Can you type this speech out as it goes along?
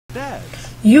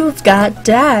Dads. You've got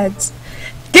dads.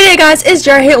 G'day guys, it's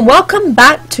Jared here and welcome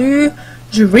back to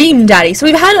Dream Daddy. So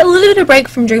we've had a little bit of break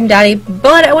from Dream Daddy,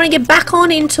 but I want to get back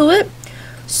on into it.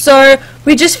 So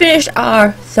we just finished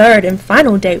our third and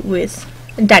final date with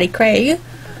Daddy Craig.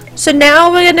 So now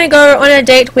we're going to go on a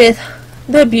date with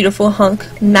the beautiful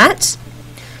hunk Matt.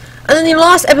 And then the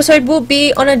last episode will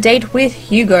be on a date with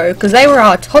Hugo, because they were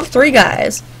our top 3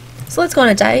 guys. So let's go on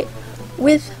a date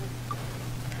with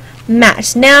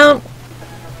Matt. Now,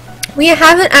 we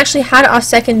haven't actually had our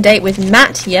second date with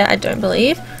Matt yet, I don't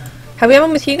believe. Have we had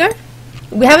one with Hugo?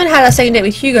 We haven't had our second date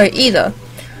with Hugo either.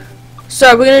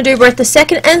 So we're going to do both the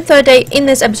second and third date in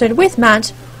this episode with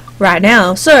Matt right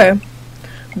now. So,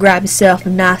 grab yourself a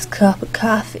nice cup of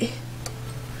coffee.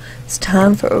 It's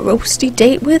time for a roasty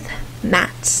date with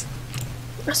Matt.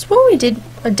 I swore we did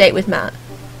a date with Matt.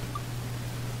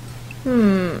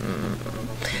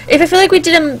 If I feel like we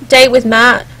did a date with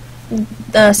Matt,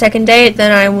 the second date,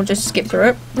 then I will just skip through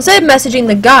it. Instead of messaging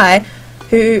the guy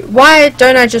who, why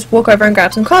don't I just walk over and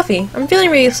grab some coffee? I'm feeling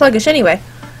really sluggish anyway.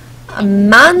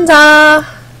 Amanda!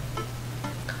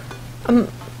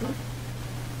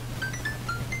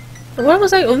 What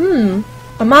was I?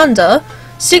 Amanda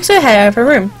sticks her head out of her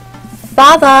room.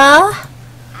 Father!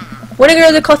 Wanna go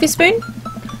to the coffee spoon?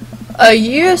 Are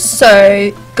you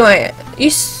so going? You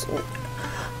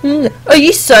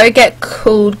so get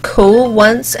called cool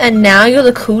once and now you're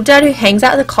the cool dad who hangs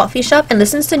out at the coffee shop and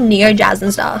listens to neo jazz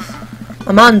and stuff.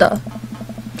 Amanda,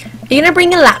 are you gonna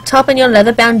bring your laptop and your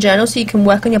leather bound journal so you can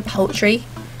work on your poetry?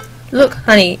 Look,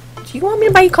 honey, do you want me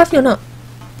to buy you coffee or not?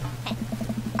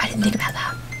 I didn't think about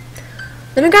that.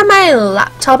 Let me grab my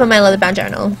laptop and my leather bound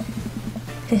journal.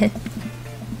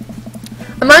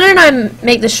 Amanda and I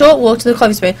make the short walk to the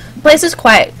coffee spoon. The place is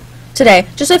quiet today,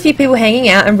 just a few people hanging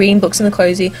out and reading books in the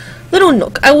cozy little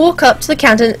nook. I walk up to the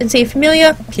counter and see a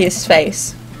familiar, pierced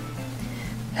face.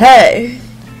 Hey.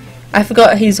 I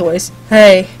forgot his voice.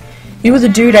 Hey. You were the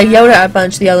dude I yelled at a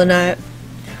bunch the other night.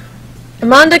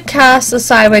 Amanda casts a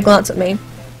sideways glance at me.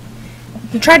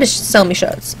 He tried to sell me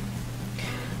shirts.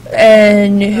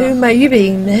 And who might you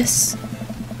be, miss?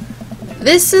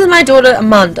 This is my daughter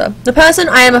Amanda, the person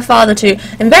I am a father to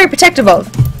and very protective of.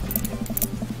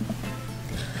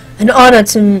 An honor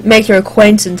to make your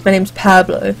acquaintance. My name's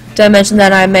Pablo. Did I mention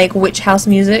that I make witch house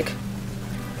music?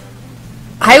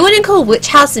 I wouldn't call witch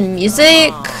house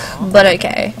music, but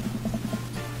okay.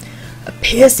 A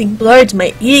piercing blow to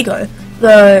my ego,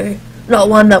 though not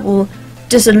one that will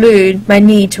disillude my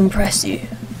need to impress you.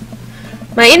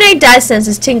 My innate dad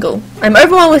senses tingle. I'm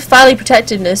overwhelmed with fiery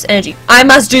protectiveness energy. I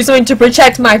must do something to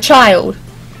protect my child.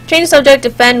 Change subject,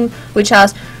 defend witch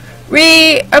house.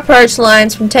 Reapproach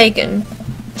lines from taken.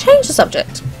 Change the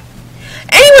subject.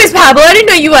 Anyways, Pablo, I didn't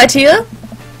know you were here.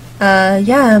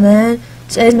 Yeah, man.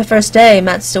 Today's my first day.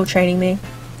 Matt's still training me.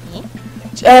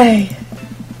 Jay.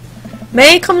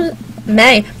 Matt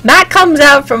comes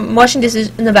out from washing dishes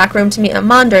in the back room to meet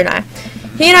Amanda and I.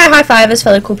 He and I high-five as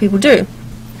fellow cool people do.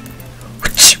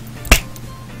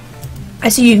 I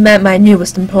see you've met my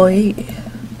newest employee.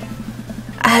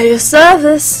 At your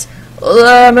service.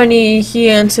 I'm only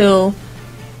here until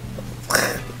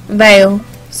Vale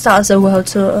starts a world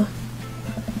tour.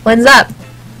 When's that?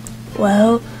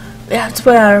 Well, we have to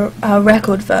put our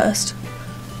record first.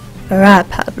 Alright,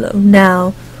 Pablo.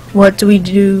 Now, what do we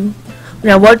do?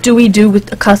 What do we do with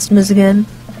the customers again?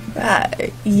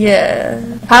 Right,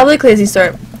 yeah. Pablo clears his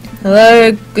throat.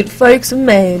 Hello, good folks of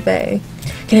May Bay.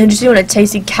 Can I interest you on a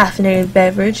tasty caffeinated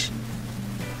beverage?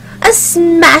 A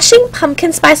smashing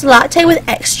pumpkin spice latte with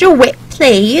extra whip,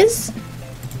 please.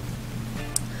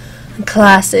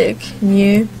 Classic.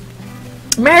 New.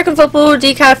 American football,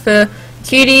 decaf for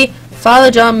cutie,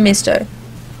 Father John Misto.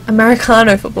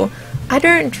 Americano football. I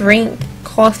don't drink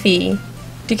coffee.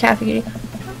 Decaf for cutie.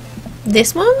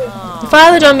 This one?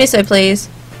 Father John Misto, please.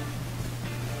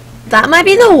 That might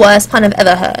be the worst pun I've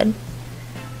ever heard.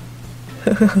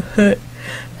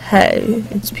 Hey,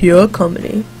 it's pure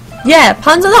comedy. Yeah,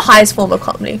 puns are the highest form of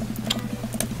comedy.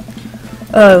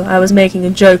 Oh, I was making a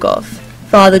joke of.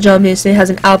 Father John Misty has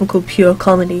an album called Pure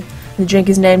Comedy. And the drink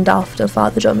is named after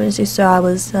Father John Misty, so I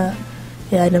was, yeah,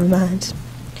 never mind.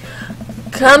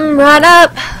 Come right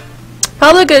up.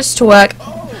 Pablo goes to work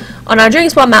on our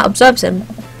drinks while Matt observes him.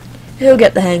 He'll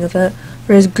get the hang of it.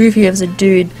 For as goofy as a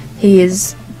dude he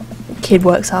is, kid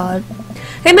works hard.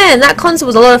 Hey man, that concert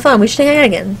was a lot of fun. We should hang out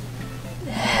again.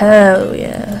 Hell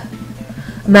yeah.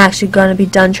 I'm actually gonna be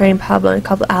done training Pablo in a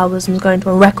couple of hours and going to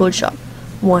a record shop.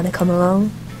 Wanna come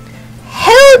along?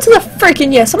 Hell to the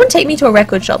frickin' yes! Someone take me to a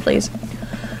record shop, please.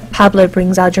 Pablo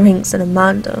brings our drinks and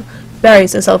Amanda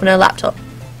buries herself in her laptop.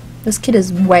 This kid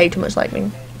is way too much like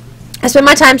me. I spend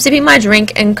my time sipping my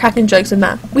drink and cracking jokes with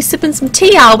Matt. We sipping some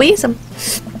tea, are we? Some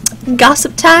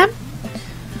gossip time?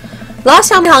 Last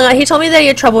time we hung out, he told me that he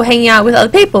had trouble hanging out with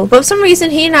other people, but for some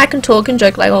reason he and I can talk and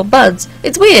joke like old buds.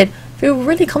 It's weird. I feel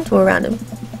really comfortable around him.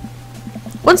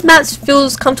 Once Matt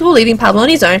feels comfortable leaving Pablo on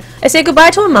his own, I say goodbye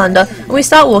to Amanda and we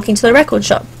start walking to the record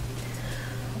shop.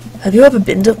 Have you ever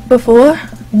been to before?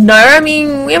 No, I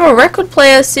mean, we have a record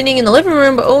player sitting in the living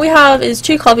room, but all we have is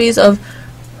 2 copies of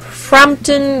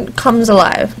Frampton Comes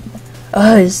Alive.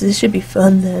 Oh, this should be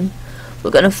fun then.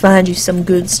 We're gonna find you some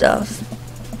good stuff.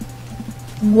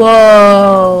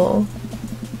 Whoa.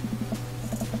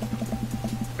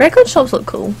 Record shops look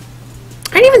cool.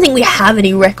 I don't even think we have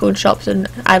any record shops in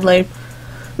Adelaide.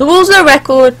 The walls of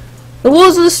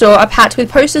the store are packed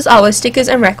with posters, artwork, stickers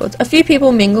and records. A few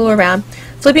people mingle around,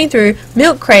 flipping through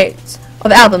milk crates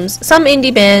of albums. Some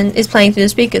indie band is playing through the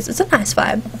speakers. It's a nice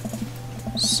vibe.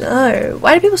 So,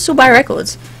 why do people still buy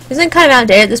records? Isn't it kind of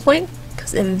outdated at this point?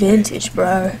 Because they're vintage,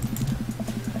 bro.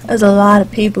 There's a lot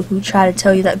of people who try to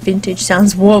tell you that vintage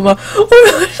sounds warmer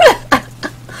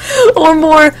or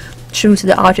more true to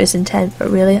the artist's intent, but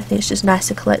really, I think it's just nice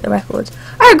to collect the records.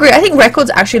 I agree. I think records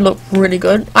actually look really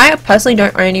good. I personally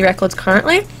don't own any records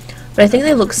currently, but I think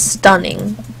they look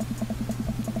stunning.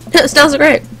 It sounds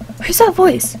great. Who's that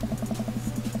voice?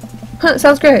 It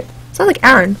sounds great. It sounds like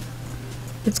Aaron.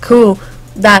 It's cool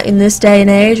that in this day and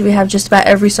age we have just about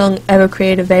every song ever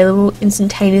created available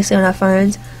instantaneously on our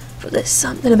phones, but there's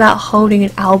something about holding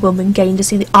an album and getting to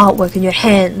see the artwork in your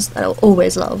hands that I'll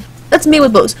always love. That's me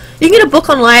with books. You can get a book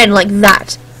online like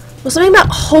that. There's something about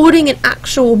holding an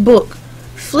actual book,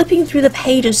 flipping through the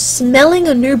pages, smelling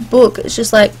a new book. It's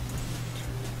just like,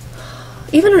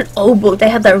 even an old book, they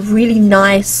have that really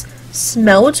nice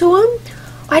smell to them.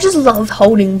 I just love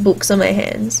holding books in my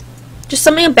hands. Just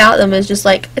something about them is just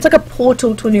like, it's like a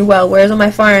portal to a new world, whereas on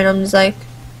my phone I'm just like,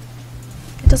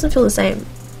 it doesn't feel the same.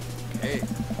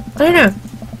 I don't know.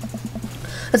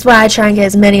 That's why I try and get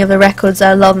as many of the records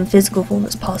that I love in physical form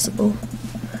as possible.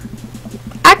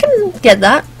 I can get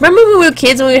that. Remember when we were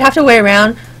kids and we would have to wear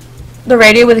around the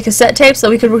radio with a cassette tape so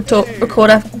we could record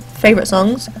our favourite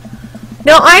songs?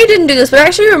 Now, I didn't do this, but I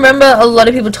actually remember a lot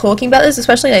of people talking about this,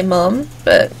 especially like Mum,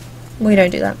 but we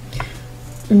don't do that.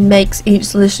 It makes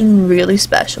each listen really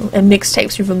special, and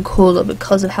mixtapes are even cooler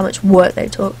because of how much work they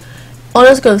took.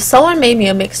 Honestly, if someone made me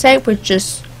a mixtape with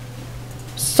just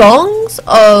songs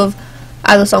of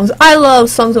either songs I love,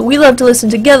 songs that we love to listen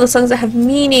together, songs that have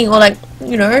meaning, or like,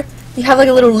 you know, you have like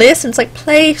a little list and it's like,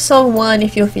 play song 1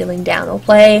 if you're feeling down, or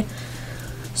play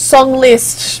song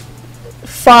list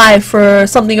 5 for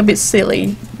something a bit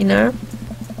silly, you know.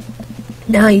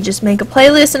 Now you just make a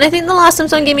playlist, and I think the last time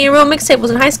someone gave me a real mixtape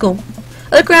was in high school.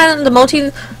 I look around the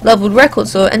multi-leveled record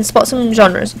store and spot some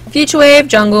genres: future wave,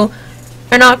 jungle,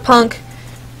 anarch punk,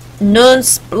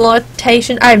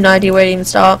 non-exploitation. I have no idea where to even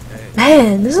start.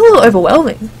 Man, this is a little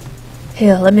overwhelming.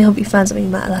 Here, let me help you find something you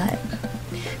might like.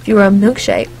 If you were a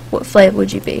milkshake, what flavour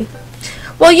would you be?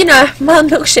 Well, you know, my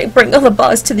milkshake bring other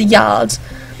bars to the yard.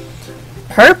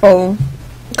 Purple.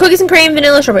 Cookies and cream,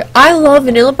 vanilla, strawberry. I love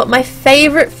vanilla, but my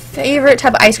favorite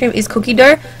type of ice cream is cookie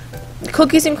dough.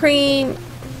 Cookies and cream.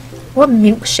 What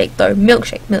milkshake though?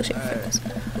 Milkshake flavors.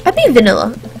 I'd be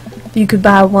vanilla. If you could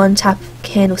buy one type of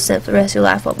candle scent for the rest of your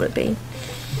life, what would it be?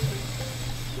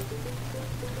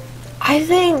 I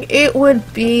think it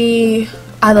would be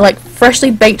either like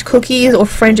freshly baked cookies or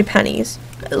frangipanis.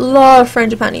 I love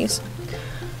frangipanis.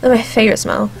 They're my favorite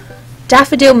smell.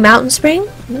 Daffodil Mountain Spring.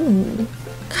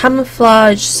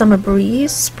 Camouflage Summer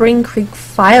Breeze, Spring Creek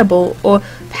Fireball, or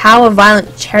Power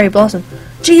Violent Cherry Blossom.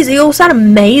 Jeez, they all sound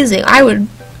amazing. I would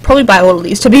probably buy all of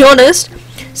these, to be honest.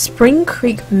 Spring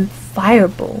Creek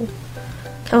Fireball,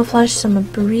 Camouflage Summer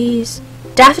Breeze,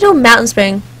 Daffodil Mountain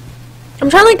Spring. I'm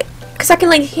trying to like, because I can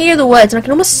like hear the words and I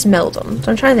can almost smell them.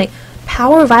 So I'm trying to think.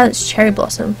 Power Violence Cherry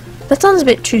Blossom. That sounds a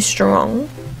bit too strong.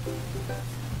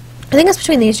 I think that's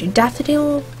between these two.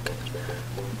 Daffodil.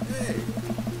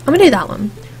 I'm gonna do that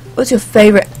one. What's your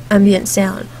favorite ambient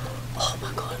sound? Oh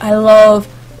my god, I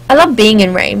love being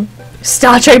in rain.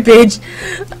 Star Trek bitch.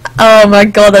 Oh my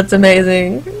god, that's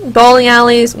amazing. Bowling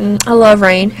alleys. I love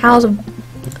rain. I'm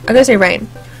gonna say rain.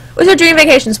 What's your dream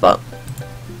vacation spot?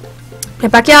 My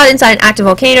backyard inside an active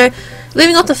volcano.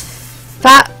 Living off the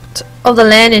fat of the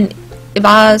land in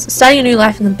Ibaz. Starting a new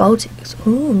life in the Baltics.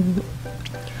 Ooh.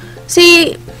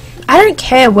 See, I don't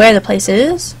care where the place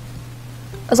is,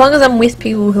 as long as I'm with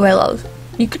people who I love.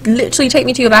 You could literally take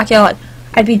me to your backyard.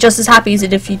 I'd be just as happy as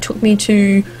if you took me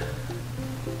to,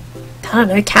 I don't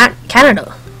know,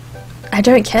 Canada. I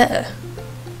don't care.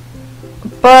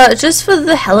 But just for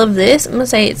the hell of this, I'm gonna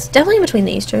say it's definitely between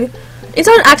these two.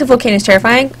 Inside an active volcano is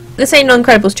terrifying. This ain't no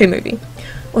Incredibles 2 movie.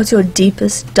 What's your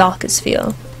deepest, darkest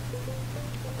fear?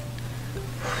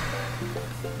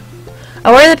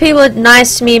 I worry that people are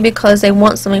nice to me because they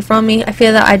want something from me. I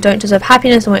fear that I don't deserve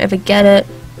happiness and won't ever get it.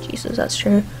 Jesus, that's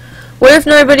true. What if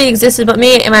nobody existed but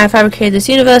me? Am I fabricated this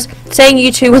universe? Saying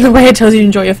you two when the waiter tells you to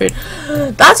enjoy your food.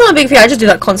 That's not a big fear. I just do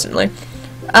that constantly.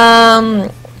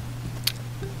 No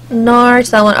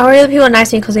to that one. I worry that people are nice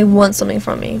to me because they want something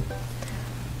from me.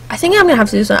 I think I'm gonna have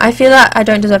to do this one. I feel that I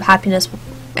don't deserve happiness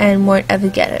and won't ever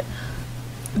get it.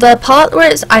 The part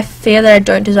where it's I fear that I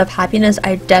don't deserve happiness,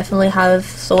 I definitely have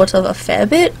sort of a fair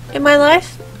bit in my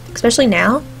life, especially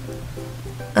now.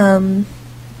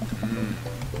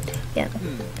 Yeah.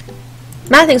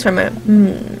 Matt thinks for a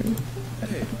moment.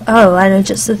 Oh, I know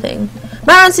just the thing.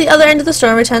 Matt runs to the other end of the store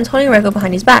and returns holding a record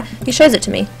behind his back. He shows it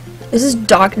to me. This is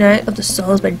Dark Night of the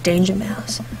Souls by Danger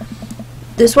Mouse.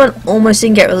 This one almost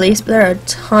didn't get released, but there are a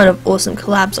ton of awesome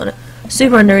collabs on it.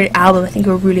 Super underrated album, I think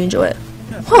you'll really enjoy it.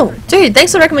 Whoa, dude,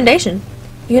 thanks for the recommendation.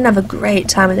 You're gonna have a great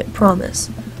time with it, promise.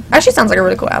 Actually sounds like a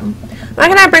really cool album.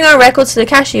 Mike and I bring our records to the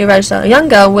cashier register. A young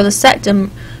girl with a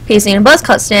septum piercing and a buzz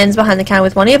cut stands behind the counter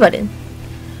with one earbud in.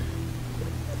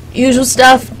 Usual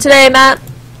stuff today, Matt.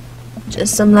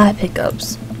 Just some light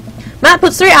pickups. Matt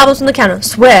puts 3 albums on the counter.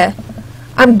 Swear,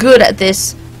 I'm good at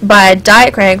this by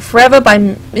Diet Craig, Forever by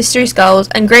Mystery Skulls,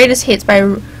 and Greatest Hits by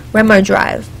Remo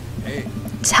Drive.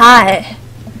 Tie.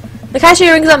 The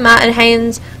cashier rings up Matt and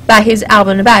hands back his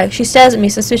album in a bag. She stares at me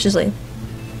suspiciously.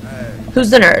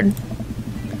 Who's the nerd?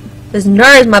 This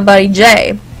nerd is my buddy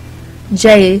Jay.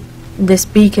 Jay, this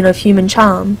beacon of human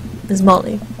charm, is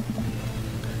Molly.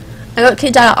 I got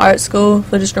kicked out of art school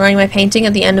for destroying my painting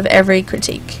at the end of every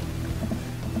critique.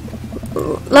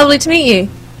 Lovely to meet you.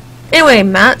 Anyway,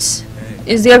 Matt,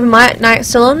 is the open mic night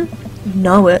still on? You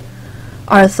know it.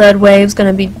 Our third wave's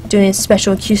gonna be doing a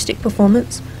special acoustic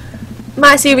performance.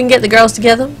 Might see if we can get the girls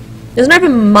together. There's an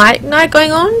open mic night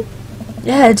going on?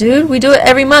 Yeah, dude, we do it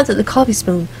every month at the Coffee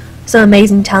Spoon. Some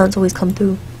amazing talents always come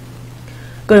through.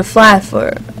 Go to fly for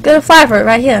it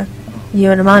right here. You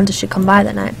and Amanda should come by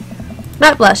that night.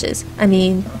 Matt blushes. I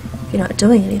mean, if you're not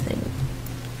doing anything.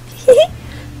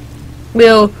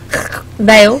 Will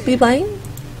Vale be playing?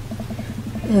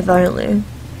 If only.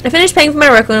 I finished paying for my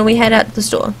record and we head out to the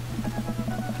store.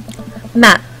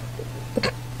 Matt.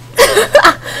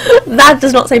 That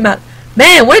does not say Matt.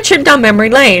 Man, what a trip down memory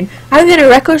lane. I haven't been in a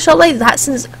record shop like that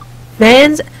since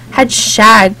Vans had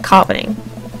shag carpeting.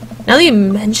 Now that you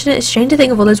mention it, it's strange to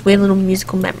think of all those weird little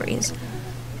musical memories.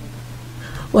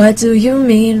 What do you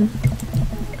mean?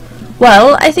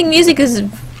 Well, I think music is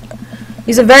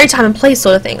a very time and place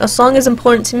sort of thing. A song is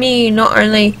important to me not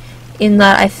only in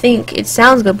that I think it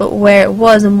sounds good, but where it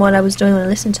was and what I was doing when I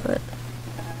listened to it.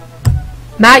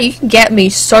 Matt, you can get me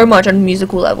so much on a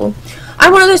musical level.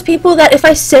 I'm one of those people that if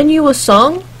I send you a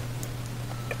song,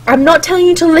 I'm not telling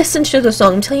you to listen to the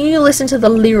song, I'm telling you to listen to the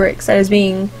lyrics that is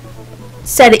being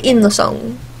said in the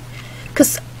song.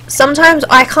 Because sometimes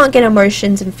I can't get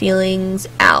emotions and feelings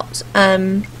out.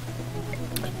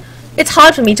 It's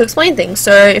hard for me to explain things,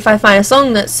 so if I find a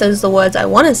song that says the words I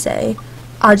want to say,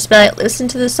 I'll just be like, listen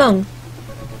to this song.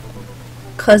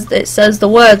 Because it says the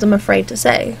words I'm afraid to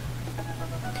say.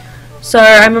 So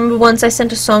I remember once I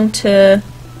sent a song to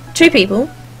 2 people,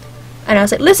 and I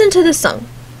was like, listen to this song.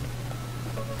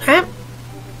 Okay?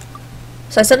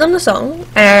 So I sent them the song,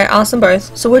 and I asked them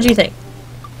both, so what do you think?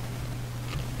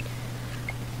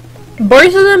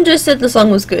 Both of them just said the song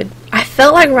was good. I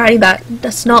felt like writing back,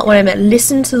 that's not what I meant.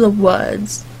 Listen to the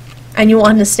words, and you'll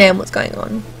understand what's going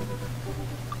on.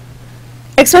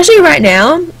 Especially right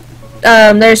now,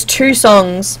 there's 2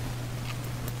 songs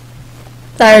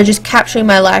that are just capturing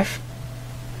my life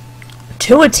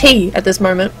to a T at this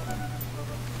moment,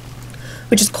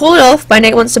 which is Call It Off by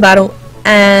Nate Wants to Battle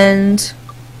and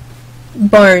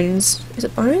Bones. Is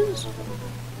it Bones?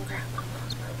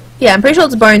 Yeah, I'm pretty sure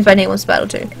it's Bones by Nate Wants to Battle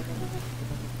too.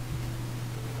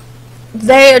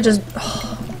 They are just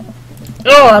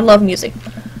oh, I love music.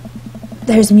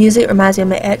 There's music that reminds me of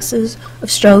my exes,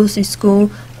 of struggles through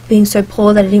school, being so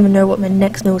poor that I didn't even know what my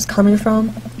next meal was coming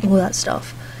from, all that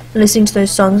stuff. And listening to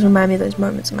those songs remind me of those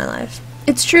moments in my life.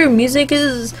 It's true, music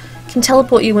can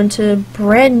teleport you into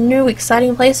brand new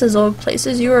exciting places or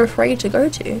places you were afraid to go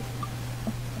to.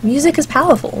 Music is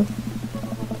powerful.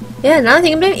 Yeah, now I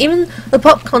think about it, even the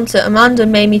pop concert Amanda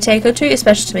made me take her to is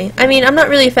special to me. I mean, I'm not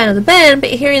really a fan of the band,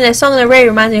 but hearing their song on the radio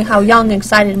reminds me of how young and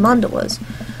excited Amanda was.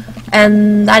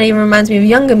 And that even reminds me of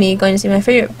younger me going to see my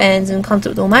favourite bands in concert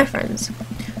with all my friends.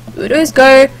 We would always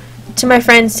go to my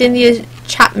friend Cynthia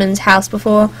Chapman's house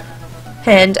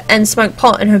beforehand and smoke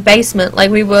pot in her basement like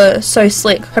we were so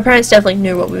slick. Her parents definitely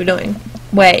knew what we were doing.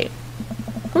 Wait.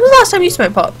 When was the last time you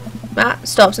smoked pot? Matt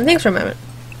stops and thinks for a moment.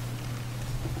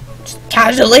 Just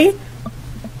casually?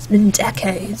 It's been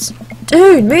decades.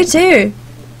 Dude, me too.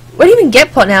 Where do you even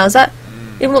get pot now? Is that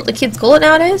even what the kids call it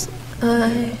nowadays?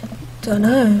 I don't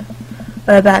know.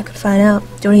 But I bet I could find out. Do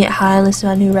you want to get high and listen to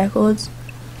our new records?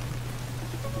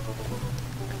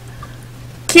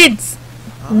 Kids!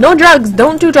 No drugs.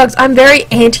 Don't do drugs. I'm very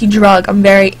anti-drug. I'm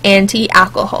very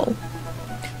anti-alcohol.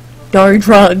 No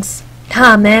drugs.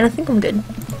 Nah, man. I think I'm good.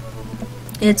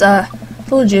 It's a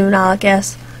little juvenile, I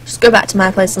guess. Just go back to my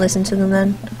place and listen to them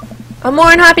then. I'm more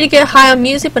than happy to get high on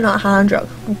music, but not high on drugs.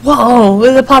 Whoa,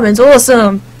 this apartment's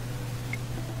awesome.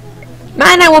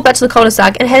 Matt and I walk back to the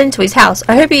cul-de-sac and head into his house.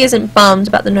 I hope he isn't bummed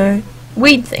about the no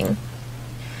weed thing.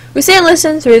 We sit and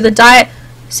listen through the Diet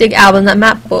Sig album that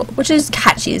Matt bought, which is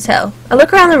catchy as hell. I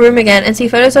look around the room again and see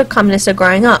photos of Communista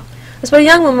growing up. I spot a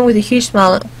young woman with a huge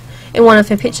smile in one of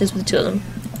her pictures with the two of them.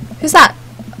 Who's that?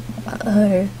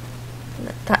 Oh,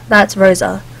 that's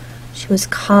Rosa. She was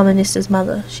Carmenista's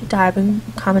mother. She died when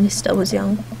Carmenista was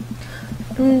young.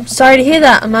 I'm sorry to hear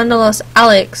that. Amanda lost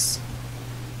Alex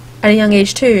at a young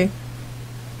age too.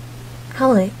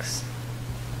 Alex.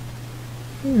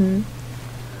 We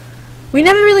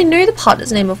never really knew the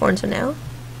partner's name before until now.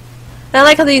 And I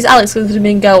like how these Alex could have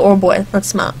been girl or boy. That's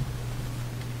smart.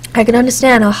 I can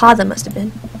understand how hard that must have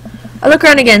been. I look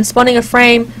around again, spotting a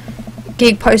frame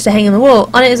gig poster hanging on the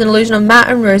wall. On it is an illusion of Matt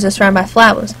and Rosa surrounded by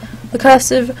flowers. The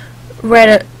cursive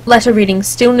letter reading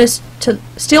Stillness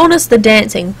the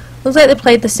Dancing. Looks like they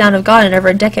played The Sound of Garden over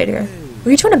a decade ago.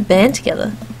 Were you two in a band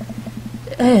together?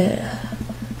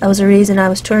 That was the reason I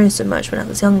was touring so much when I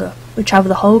was younger. We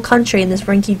travelled the whole country in this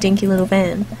rinky-dinky little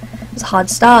van. It was a hard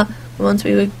start, but once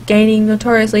we were gaining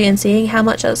notoriously and seeing how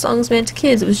much our songs meant to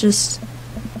kids, it was just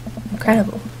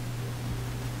incredible.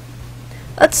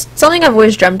 That's something I've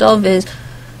always dreamt of, is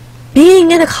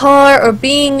being in a car or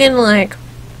being in, like,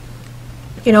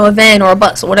 you know, a van or a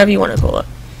bus or whatever you want to call it,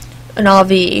 an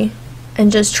RV,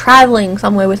 and just travelling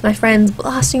somewhere with my friends,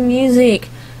 blasting music,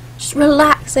 just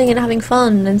relaxing and having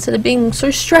fun instead of being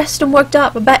so stressed and worked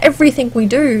up about everything we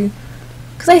do.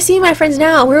 Because I see my friends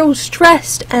now, we're all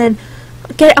stressed and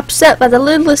get upset by the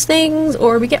littlest things,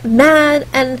 or we get mad,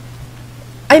 and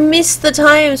I miss the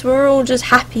times where we're all just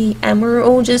happy and we're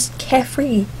all just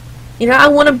carefree. You know, I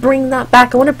want to bring that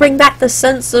back. I want to bring back the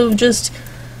sense of just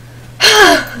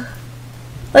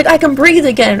like I can breathe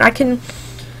again. I can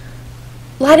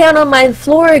lie down on my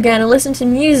floor again and listen to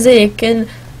music and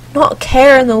not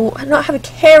have a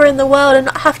care in the world, and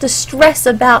not have to stress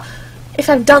about if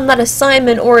I've done that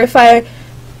assignment, or if I,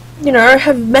 you know,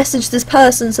 have messaged this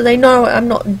person so they know I'm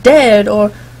not dead,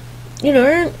 or, you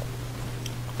know,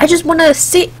 I just want to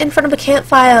sit in front of a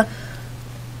campfire,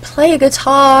 play a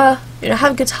guitar, you know,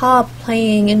 have guitar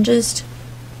playing and just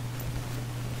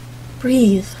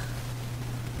breathe.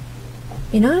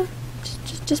 You know?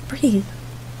 Just breathe.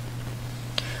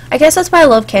 I guess that's why I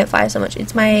love campfire so much.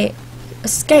 It's my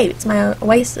escape, it's my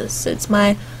oasis, it's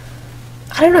my,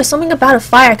 I don't know, something about a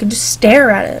fire. I could just stare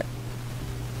at it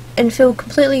and feel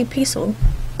completely peaceful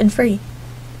and free.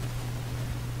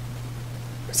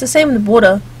 It's the same with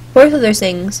water. Both of those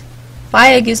things.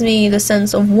 Fire gives me the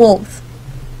sense of warmth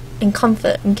and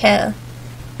comfort and care,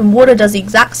 and water does the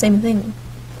exact same thing.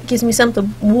 It gives me a sense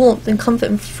of warmth and comfort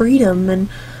and freedom and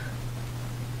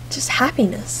just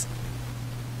happiness.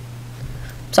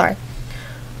 Sorry.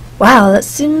 Wow, that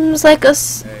seems like a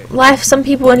life some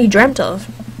people only dreamt of.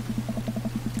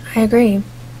 I agree.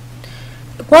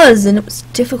 It was, and it was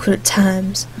difficult at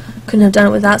times. Couldn't have done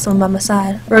it without someone by my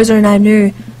side. Rosa and I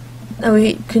knew that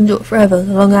we couldn't do it forever.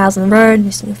 The long hours on the road,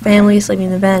 missing your family, sleeping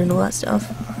in the van, and all that stuff.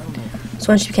 So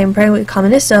when she became pregnant with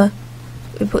Carmenista,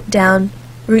 we put down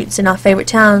roots in our favourite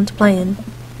town to play in,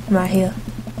 right here.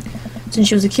 Since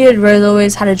she was a kid, Rose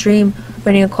always had a dream of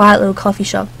running a quiet little coffee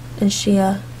shop, and she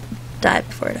died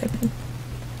before it opened.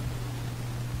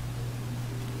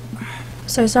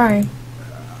 So sorry.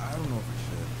 I don't know if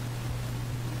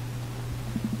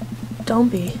I should. Don't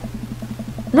be.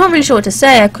 I'm not really sure what to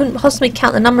say. I couldn't possibly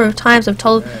count the number of times I've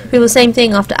told people the same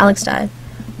thing after Alex died.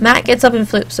 Matt gets up and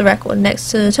flips the record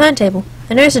next to the turntable.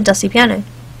 I noticed a dusty piano.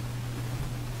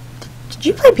 Did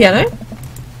you play piano?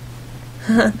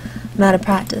 I'm out of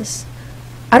practice.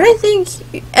 I don't think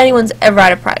anyone's ever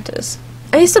out of practice.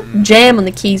 I used to jam on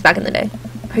the keys back in the day.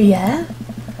 Oh yeah?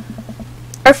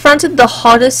 I fronted the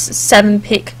hottest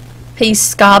 7-piece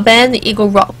ska band the Eagle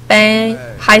Rock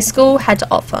Band High School had to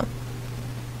offer.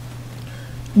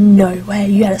 No way,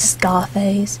 you had a ska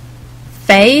phase.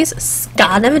 Phase?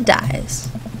 Ska never dies.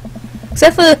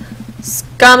 Except for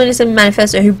Ska Minister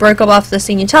Manifesto, who broke up after the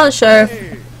senior talent show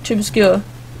to obscure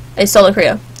a solo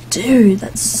career. Dude,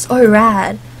 that's so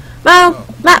rad. Well,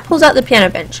 Matt pulls out the piano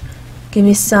bench. Give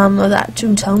me some of that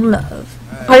two-tone love.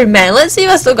 Oh man, let's see if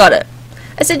I still got it.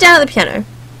 I sit down at the piano.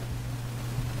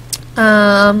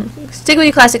 Stick with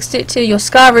your classics, stick to your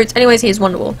ska roots. Anyways, here's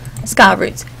Wonderwall. Ska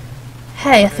roots.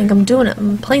 Hey, I think I'm doing it.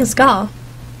 I'm playing ska.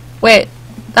 Wait,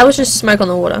 that was just smoke on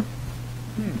the water.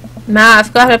 Matt, I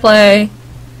forgot how to play.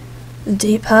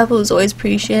 Deep Purple is always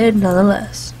appreciated,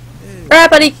 nonetheless. Alright,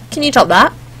 buddy, can you top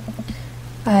that?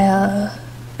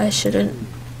 I shouldn't.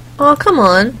 Oh, come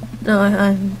on. No,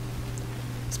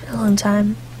 it's been a long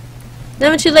time.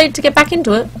 Never too late to get back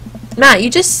into it. Matt, you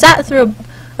just sat through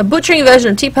a butchering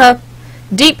version of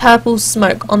Deep Purple's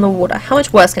Smoke on the Water. How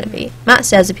much worse can it be? Matt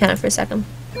stares at the piano for a second.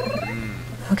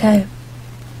 Okay.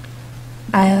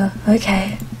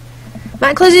 Okay.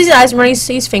 Matt closes his eyes and runs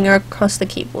his finger across the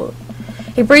keyboard.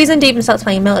 He breathes in deep and starts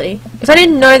playing a melody. If I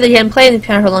didn't know that he hadn't played the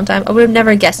piano for a long time, I would have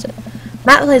never guessed it.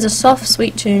 Matt plays a soft,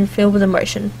 sweet tune filled with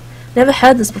emotion. Never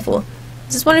heard this before.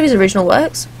 Is this one of his original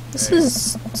works? This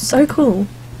is so cool.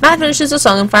 Matt finishes the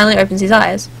song and finally opens his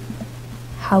eyes.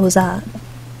 How was that?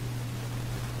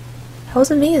 That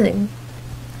was amazing.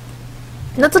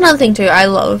 And that's another thing too I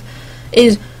love,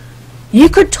 is you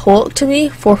could talk to me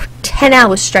for 10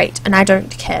 hours straight and I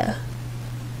don't care.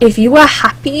 If you are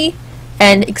happy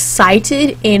and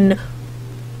excited in,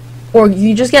 or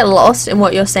you just get lost in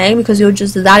what you're saying because you're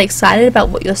just that excited about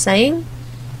what you're saying,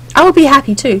 I will be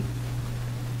happy too.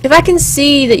 If I can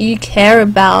see that you care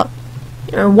about,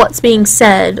 you know, what's being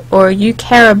said, or you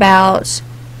care about,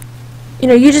 you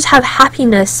know, you just have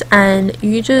happiness and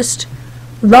you just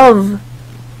love,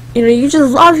 you know, you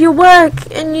just love your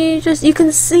work and you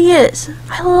can see it.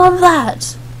 I love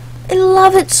that. I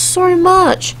love it so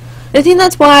much. I think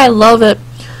that's why I love it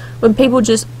when people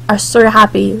just are so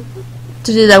happy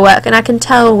to do their work, and I can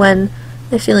tell when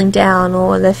they're feeling down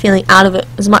or they're feeling out of it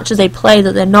as much as they play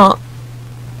that they're not.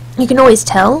 You can always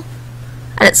tell,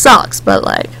 and it sucks, but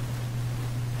like,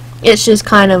 it's just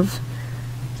kind of,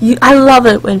 I love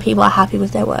it when people are happy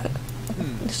with their work.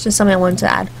 It's just something I wanted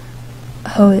to add.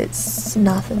 Oh, it's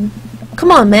nothing.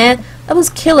 Come on, man, that was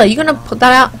killer. You gonna put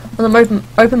that out on the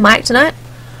open mic tonight?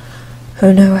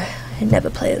 Oh no, I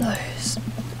never play those.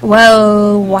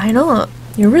 Well, why not?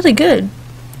 You're really good.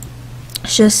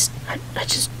 It's just, I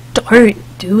just don't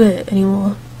do it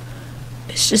anymore.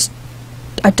 It's just,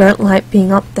 I don't like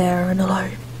being up there and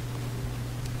alone.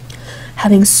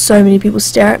 Having so many people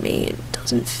stare at me, it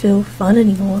doesn't feel fun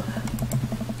anymore.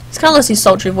 It's kind of lost his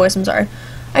sultry voice, I'm sorry.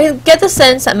 I get the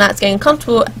sense that Matt's getting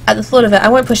comfortable at the thought of it. I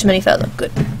won't push him any further.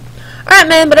 Good. Alright,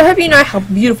 man, but I hope you know how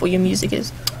beautiful your music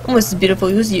is. Almost as beautiful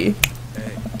as you.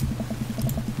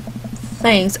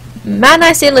 Thanks. Matt and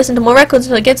I stay and listen to more records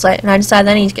until it gets late, and I decide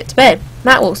that I need to get to bed.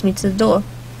 Matt walks me to the door.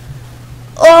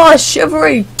 Oh,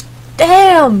 chivalry!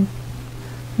 Damn!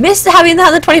 Missed having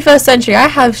that in the 21st century. I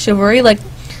have chivalry. Like,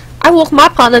 I walk my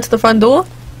partner to the front door.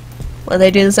 Will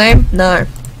they do the same? No.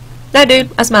 No,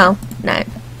 dude. I smile. No.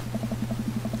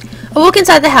 I walk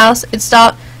inside the house. It's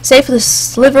dark, save for the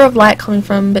sliver of light coming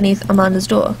from beneath Amanda's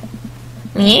door.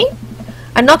 Me?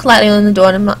 I knock lightly on the door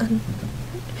and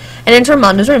enter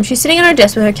Amanda's room. She's sitting at her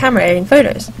desk with her camera editing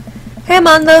photos. Hey,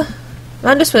 Amanda.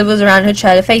 Amanda swivels around her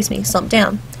chair to face me, slumped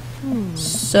down.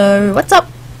 So, what's up?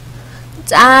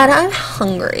 Dad, I'm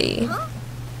hungry.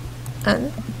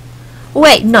 And?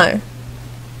 Wait, no.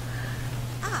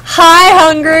 Hi,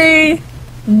 hungry.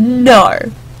 No.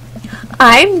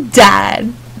 I'm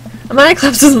Dad. Amanda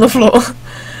collapses on the floor.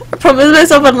 I promised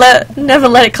myself I'd never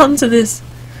let it come to this.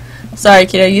 Sorry,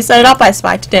 kiddo, you set it up, I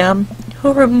spiked it down.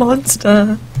 You're a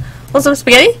monster. Want some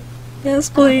spaghetti? Yes,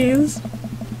 please.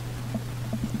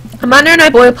 Amanda and I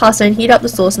boil pasta and heat up the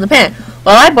sauce in the pan,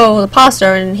 while I boil the pasta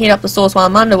and heat up the sauce while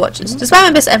Amanda watches. Despite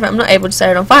my best effort, I'm not able to set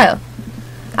it on fire.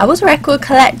 I was record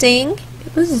collecting.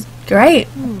 It was great.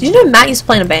 Did you know Matt used to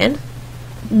play in a band?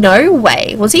 No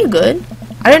way. Was he good?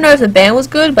 I don't know if the band was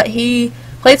good, but he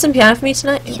played some piano for me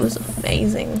tonight. It was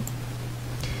amazing.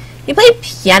 He played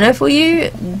piano for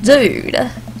you? Dude.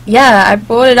 Yeah, I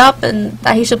brought it up and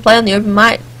that he should play on the open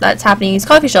mic that's happening in his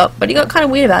coffee shop, but he got kind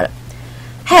of weird about it.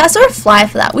 Hey, I saw a flyer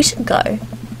for that. We should go.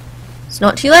 It's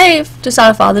not too late to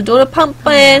start a father-daughter pump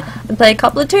band and play a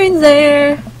couple of tunes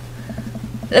there.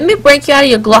 Let me break you out of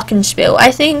your glockenspiel.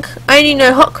 I think I only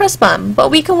know hot cross bun, but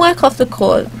we can work off the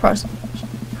chord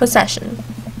procession.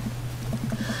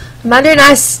 Amanda and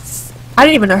I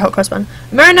don't even know hot cross bun.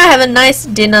 Amanda and I have a nice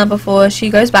dinner before she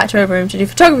goes back to her room to do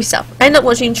photography stuff. I end up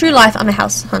watching True Life. I'm a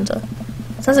House Hunter.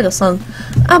 Sounds like a song.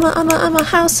 I'm a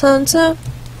house hunter.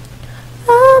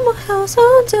 I'm a house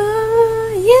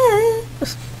hunter, yeah.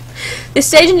 They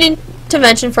staged an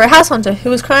intervention for a house hunter who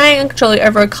was crying uncontrollably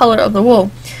over a colour of the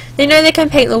wall. They know they can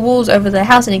paint the walls over their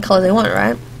house any colour they want,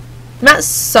 right? That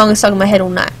song is stuck in my head all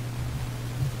night.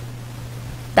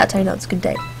 That's how you know it's a good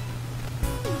day.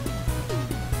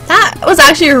 That was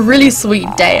actually a really sweet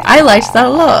day. I liked that a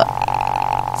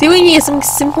lot. See, when you hear something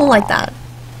simple like that.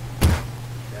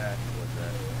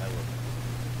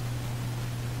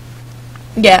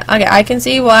 Yeah, okay, I can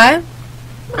see why.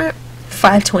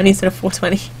 520 instead of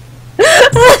 420.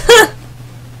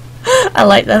 I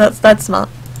like that. That's smart.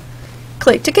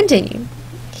 Click to continue.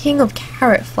 King of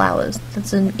carrot flowers.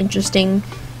 That's an interesting.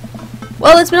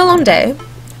 Well, it's been a long day.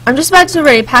 I'm just about to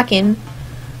ready pack in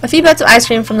a few bites of ice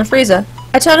cream from the freezer.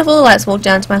 I turn off all the lights and walk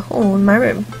down to my hall in my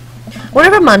room. I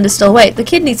wonder if Amanda's still awake. The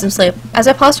kid needs some sleep. As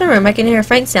I pass my room, I can hear a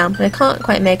faint sound, but I can't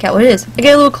quite make out what it is. I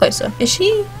get a little closer. Is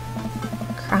she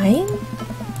crying?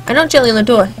 I knock gently on the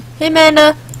door. Hey,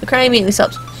 Amanda. The crying immediately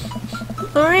stops.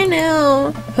 Alright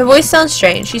now. Her voice sounds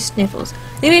strange. She sniffles.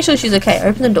 Let me make sure she's okay. I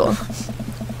open the door.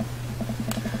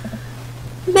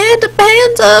 Amanda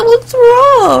Panda, what's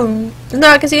wrong? No,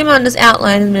 I can see Amanda's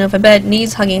outline in the middle of her bed,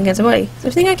 knees hugging against her body. Is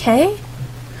everything okay?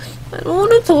 I don't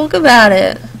want to talk about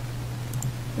it.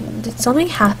 Did something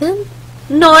happen?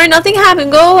 No, nothing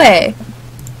happened. Go away.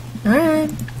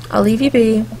 Alright. I'll leave you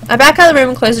be. I back out of the room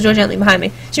and close the door gently behind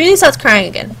me. She really starts crying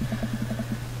again.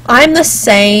 I'm the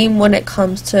same when it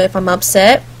comes to if I'm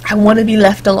upset. I want to be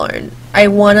left alone. I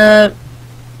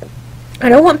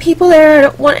don't want people there. I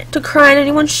don't want it to cry on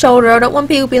anyone's shoulder. I don't want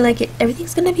people to be like,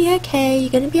 everything's going to be okay.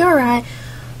 You're going to be alright.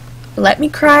 Let me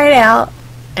cry it out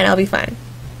and I'll be fine.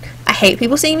 I hate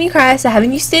people seeing me cry, so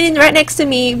having you sitting right next to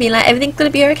me being like, everything's going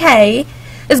to be okay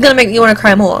is going to make me want to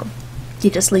cry more. You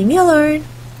just leave me alone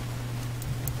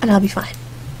and I'll be fine.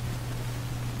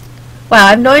 Wow,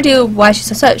 I have no idea why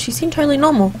she's upset. She seemed totally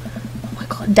normal. Oh my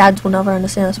god, dads will never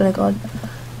understand, I swear to god.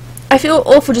 I feel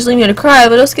awful just leaving her to cry,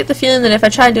 but I also get the feeling that if I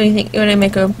try to do anything, it would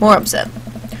make her more upset.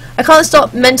 I can't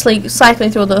stop mentally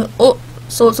cycling through all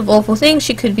sorts of awful things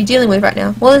she could be dealing with right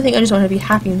now. One of the things I just want her to be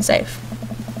happy and safe.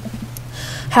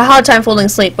 I have a hard time falling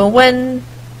asleep, but when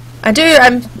I do,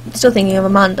 I'm still thinking of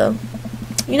Amanda.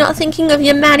 You're not thinking of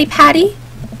your Maddie Patty?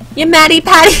 Your Maddie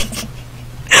Patty?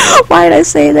 Why did I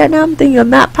say that? Now I'm thinking of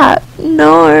Matt Pat.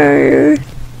 No.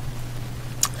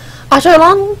 After a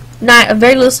long night of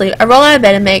very little sleep, I roll out of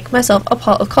bed and make myself a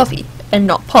pot of coffee. And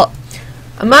not pot.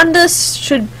 Amanda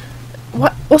should...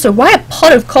 What? Also, why a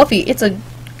pot of coffee? It's a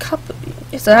cup...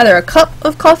 It's either a cup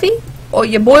of coffee or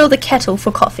you boil the kettle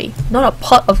for coffee. Not a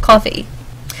pot of coffee.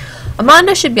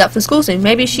 Amanda should be up for school soon.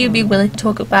 Maybe she would be willing to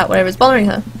talk about whatever's bothering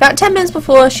her. About 10 minutes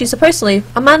before she's supposed to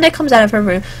leave, Amanda comes out of her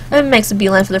room and makes a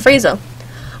beeline for the freezer.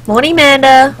 Morning,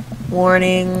 Amanda.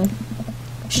 Morning.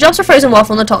 She drops her frozen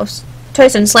waffle on the toast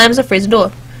and slams the freezer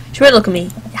door. She won't look at me.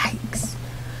 Yikes.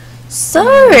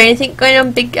 So, anything going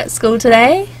on big at school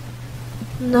today?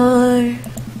 No.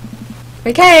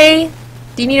 Okay.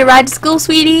 Do you need a ride to school,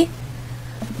 sweetie?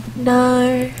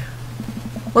 No.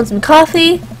 Want some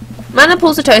coffee? Amanda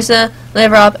pulls the toaster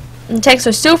lever up and takes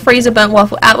her still freezer burnt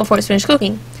waffle out before it's finished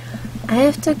cooking. I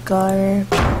have to go.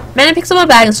 Amanda picks up her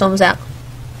bag and storms out.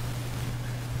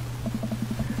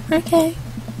 Okay.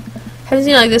 Haven't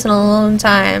seen it like this in a long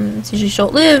time. It's usually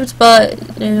short-lived, but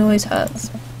it always hurts.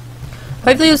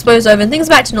 Hopefully it'll blows over and things are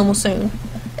back to normal soon.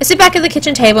 I sit back at the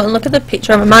kitchen table and look at the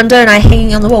picture of Amanda and I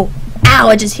hanging on the wall. Ow,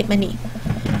 I just hit my knee.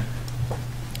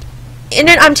 In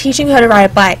it, I'm teaching her to ride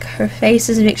a bike. Her face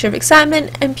is a mixture of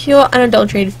excitement and pure,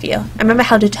 unadulterated fear. I remember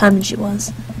how determined she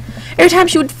was. Every time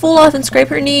she would fall off and scrape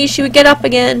her knees, she would get up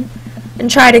again and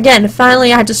try it again.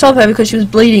 Finally, I had to stop her because she was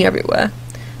bleeding everywhere.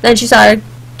 Then she started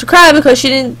to cry because she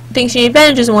didn't think she needed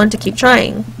bandages and wanted to keep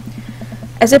trying.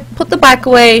 As I put the bike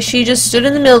away, she just stood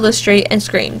in the middle of the street and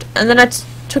screamed. And then I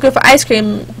took her for ice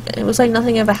cream. It was like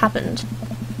nothing ever happened.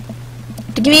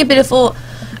 To give me a bit of thought,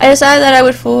 I decided that I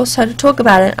would force her to talk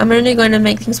about it. I'm only going to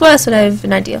make things worse, but I have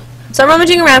an idea. So I'm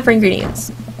rummaging around for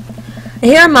ingredients. I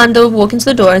hear Amanda walk into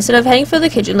the door. Instead of heading for the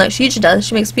kitchen like she usually does,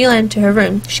 she makes beeline to her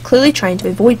room. She's clearly trying to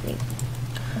avoid me.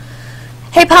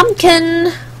 Hey,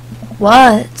 Pumpkin!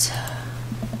 What?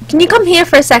 Can you come here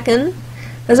for a second?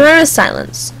 There's a moment of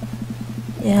silence.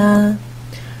 Yeah.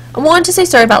 I wanted to say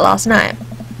sorry about last night.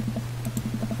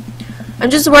 I'm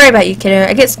just worried about you, kiddo.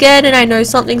 I get scared and I know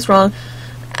something's wrong.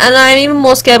 And I'm even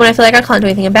more scared when I feel like I can't do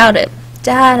anything about it.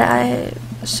 Dad,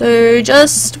 So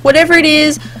just, whatever it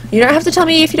is, you don't have to tell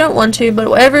me if you don't want to, but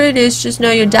whatever it is, just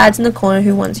know your dad's in the corner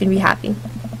who wants you to be happy.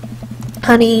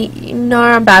 Honey, you know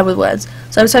I'm bad with words,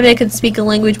 so I was hoping I could speak a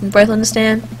language we both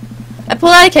understand. I pull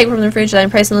out a cake from the fridge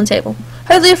and place it on the table.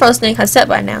 Hopefully the frosting has set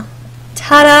by now.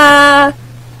 Ta-da!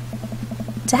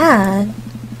 Dad?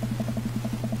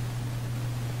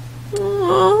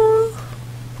 Aww.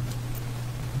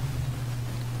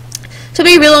 Took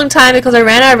me a really long time because I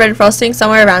ran out of red frosting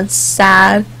somewhere around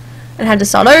sad and had to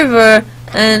start over,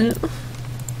 and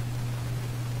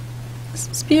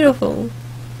it's beautiful.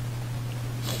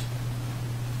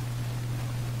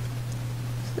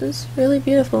 This is really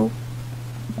beautiful.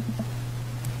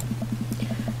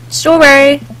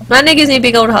 Strawberry. Amanda gives me a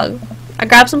big old hug. I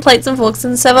grab some plates and forks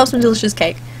and serve up some delicious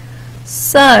cake.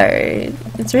 So,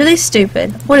 it's really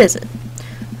stupid. What is it?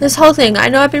 This whole thing. I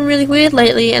know I've been really weird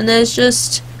lately, and there's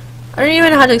just... I don't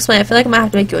even know how to explain. I feel like I might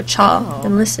have to make you a chart.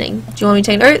 I'm listening. Do you want me to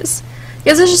take notes?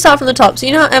 Guess I should start from the top. So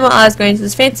you know how Emma is going to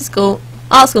this fancy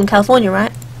art school in California,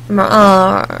 right?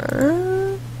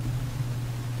 The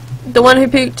one who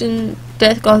pooped in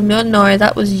Death Gotham? No,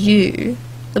 that was you.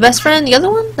 The best friend? The other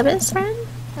one? The best friend?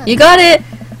 You got it!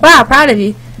 Wow, proud of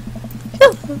you.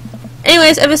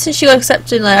 Anyways, ever since she got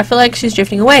accepted, I feel like she's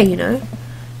drifting away, you know?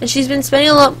 And she's been spending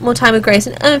a lot more time with Grace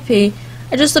and Emma P.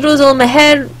 I just thought it was all in my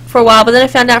head for a while, but then I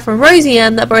found out from Rosie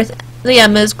Ann that both the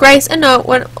Emmas, Grace and Noah,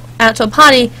 went out to a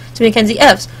party to Mackenzie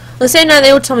F's. On the same night, they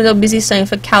all told me they were busy studying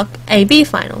for Calc AB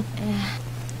final.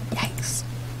 Yikes.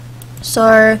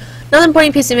 So, another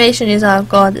important piece of information is, oh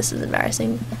god, this is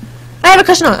embarrassing. I have a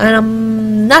crush on her,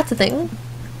 and that's the thing.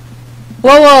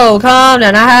 Whoa, calm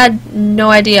down. I had no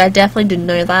idea. I definitely didn't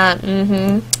know that.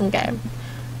 Okay.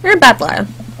 You're a bad liar.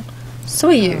 So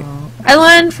are you. I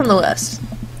learned from the worst.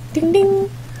 Ding ding.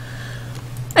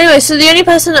 Anyway, so the only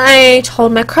person I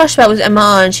told my crush about was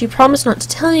Emma, and she promised not to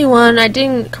tell anyone. I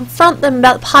didn't confront them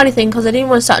about the party thing because I didn't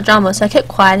want to start drama, so I kept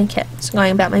quiet and kept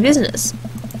going about my business.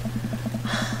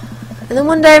 And then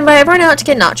one day I invited everyone out to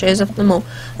get nachos off the mall.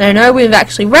 And I know we've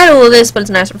actually read all of this, but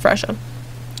it's a nice refresher.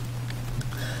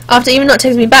 After even not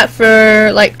texting me back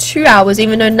for like 2 hours,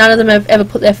 even though none of them have ever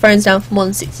put their phones down for more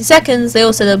than 60 seconds, they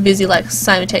all said they were busy like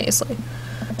simultaneously.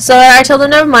 So I told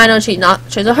them never mind, I'll eat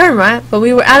nachos at home, right? But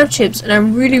we were out of chips and I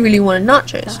really wanted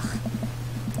nachos.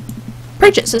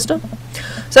 Preach it, sister.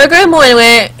 So I go to the mall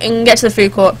anyway and get to the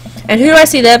food court. And who do I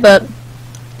see there but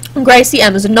Gracie,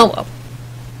 Emma, and Noah?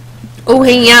 All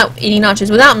hanging out eating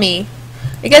nachos without me.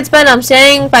 It gets better. I'm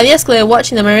standing by the escalator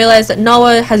watching them. I realize that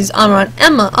Noah has his arm around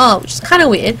Emma, which is kind of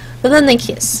weird, but then they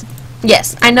kiss.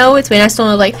 Yes, I know it's weird. I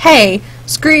still like, hey,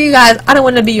 screw you guys, I don't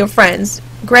want to be your friends.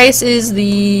 Grace is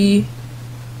the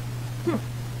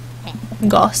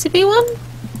gossipy one?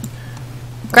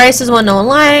 Grace is the one no one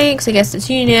likes. I guess it's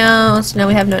you now, so now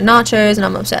we have no nachos and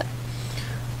I'm upset.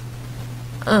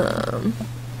 I'm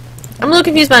a little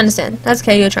confused, but I understand. That's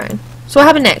okay, you're trying. So what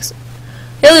happened next?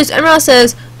 Hillis, Emerald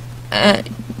says,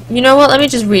 you know what, let me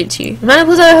just read it to you. Amanda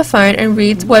pulls out her phone and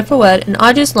reads word for word an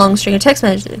arduous long string of text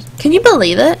messages. Can you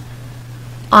believe it?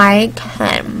 I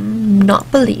cannot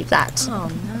believe that.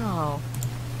 Oh no.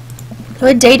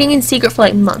 We're dating in secret for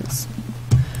like months.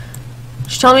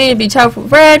 She told me to be terrible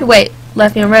with red. Wait,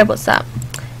 left me on red, what's that?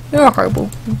 You're horrible.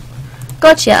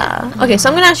 Gotcha. Okay, so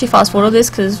I'm gonna actually fast forward all this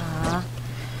because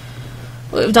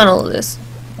we've done all of this.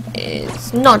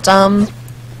 It's not dumb.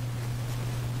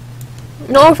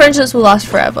 No all friendships will last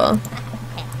forever.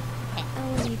 I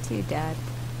love you too, Dad.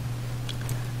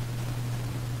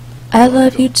 I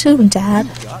love you too, Dad.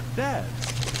 You got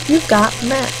dads. You got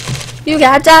Matt. You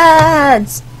got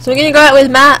dads. So we're gonna go out with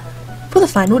Matt for the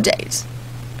final date.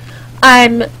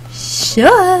 I'm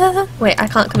sure. Wait, I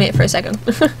can't commit for a second.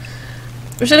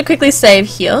 We're gonna quickly save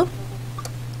here.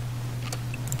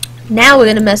 Now we're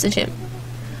gonna message him.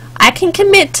 I can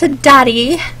commit to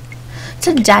Daddy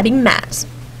Matt.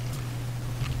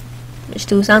 Which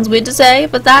still sounds weird to say,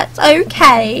 but that's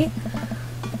okay.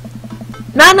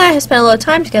 Matt and I have spent a lot of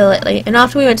time together lately, and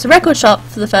after we went to the record shop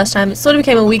for the first time, it sort of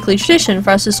became a weekly tradition for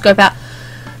us to scope out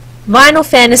Vinyl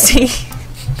Fantasy.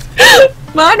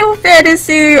 Vinyl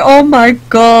Fantasy, oh my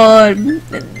god.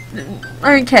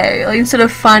 Okay, like instead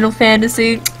of Final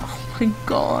Fantasy, oh my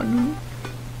god.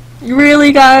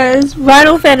 Really, guys?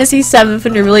 Vinyl Fantasy 7 for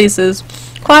new releases.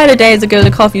 Quite a days ago,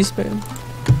 the coffee spoon.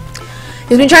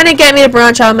 He's been trying to get me to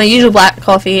branch out of my usual black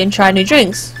coffee and try new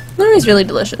drinks. It's really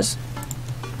delicious.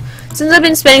 Since I've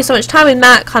been spending so much time with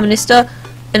Matt, Carmenista,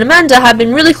 and Amanda have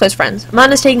been really close friends.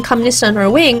 Amanda's taking Carmenista under her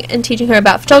wing and teaching her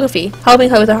about photography, helping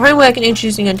her with her homework and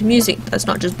introducing her to music that's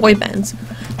not just boy bands.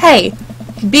 Hey,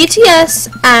 BTS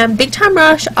and Big Time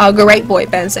Rush are great boy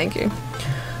bands, thank you.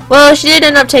 Well, she did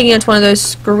end up taking her to one of those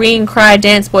scream, cry,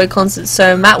 dance boy concerts,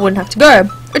 so Matt wouldn't have to go.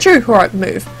 A true heroic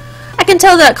move. I can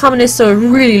tell that Carmenista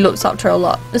really looks up to her a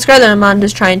lot. It's great that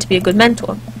Amanda's trying to be a good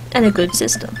mentor and a good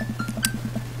sister.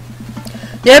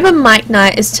 The open mic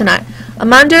night is tonight.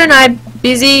 Amanda and I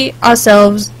busy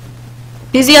ourselves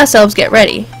get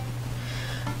ready.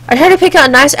 I try to pick out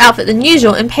a nice outfit than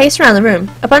usual and pace around the room.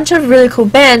 A bunch of really cool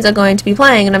bands are going to be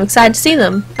playing and I'm excited to see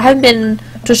them. I haven't been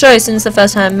to show since the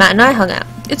first time Matt and I hung out.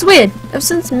 It's weird. Ever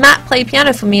since Matt played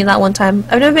piano for me that one time,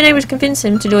 I've never been able to convince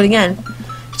him to do it again.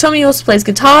 He told me he also plays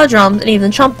guitar, drums, and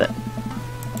even trumpet.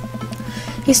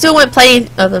 He still won't play any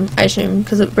of them, I assume,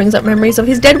 because it brings up memories of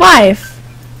his dead wife.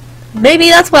 Maybe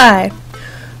that's why.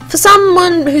 For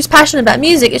someone who's passionate about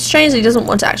music, it's strange that he doesn't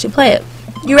want to actually play it.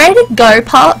 You ready to go,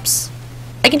 Pops?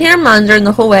 I can hear Amanda in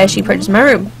the hallway as she approaches my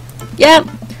room. Yep.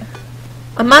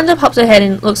 Amanda pops her head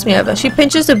and looks me over. She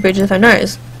pinches the bridge of her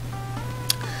nose.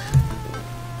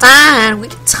 Dad, we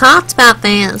talked about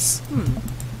this.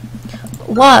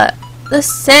 What? The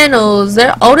sandals,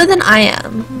 they're older than I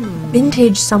am.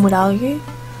 Vintage, some would argue.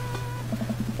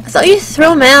 I thought you threw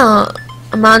them out.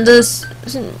 Amanda's...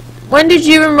 When did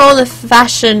you enroll the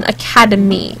Fashion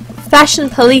Academy? Fashion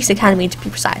Police Academy, to be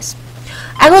precise.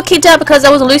 I got kicked out because I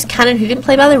was a loose cannon who didn't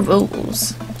play by the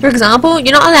rules. For example,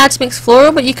 you're not allowed to mix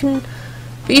floral, but you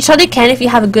totally can if you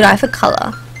have a good eye for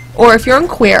colour. Or if you're on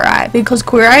Queer Eye, because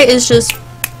Queer Eye is just...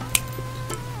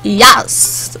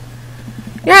 Yes!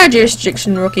 You're out of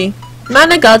jurisdiction, rookie.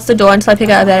 Amanda guards the door until I pick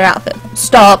out a better outfit.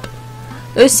 Stop.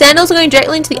 Those sandals are going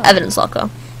directly into the evidence locker.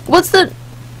 What's the...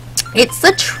 It's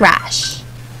the trash.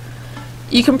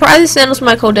 You can pry the sandals from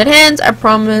my cold dead hands, I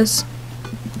promise.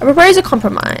 I propose a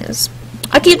compromise.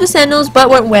 I keep the sandals but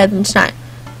won't wear them tonight.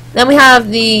 Then we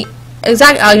have the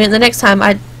exact argument the next time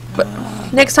I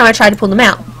try to pull them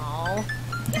out.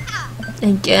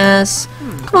 I guess.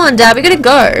 Come on, Dad, we gotta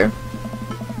go.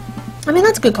 I mean,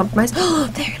 that's a good compromise. Oh,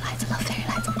 fairy lights, I love fairy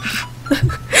lights.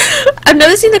 I've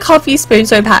never seen the coffee spoon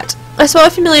so packed. I saw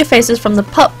familiar faces from the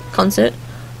pop concert.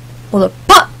 Or the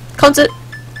pop concert.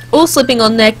 All slipping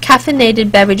on their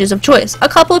caffeinated beverages of choice. A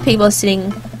couple of people are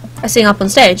sitting up on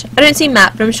stage. I don't see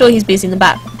Matt, but I'm sure he's busy in the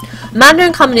back. Amanda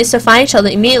and Communista find each other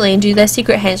immediately and do their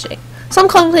secret handshake. Some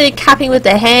contemplated capping with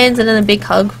their hands and then a big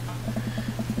hug.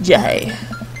 Jay.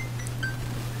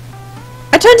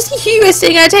 I turned to see Hugo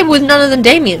sitting at a table with none other than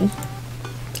Damien.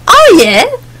 Oh yeah?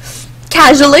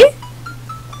 Casually?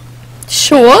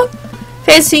 Sure.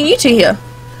 Fancy seeing you two here.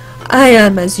 I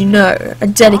am, as you know, a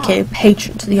dedicated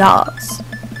patron to the arts.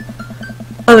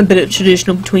 I'm a bit of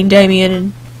traditional between Damien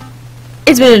and...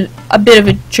 It's been a bit of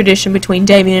a tradition between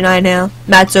Damien and I now.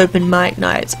 Matt's open mic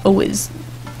nights always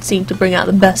seem to bring out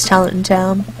the best talent in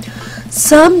town.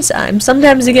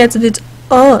 Sometimes it gets a bit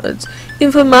odd,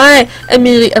 even for my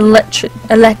immediately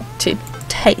elected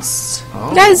taste.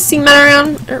 You guys see Matt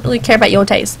around? I don't really care about your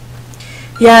taste.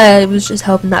 Yeah, it was just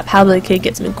helping that Pablo kid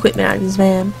get some equipment out of his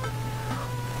van.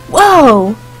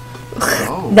 Whoa!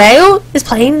 Vale is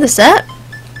playing the set?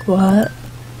 What?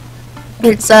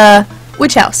 It's,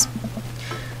 Witch House.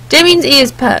 Damien's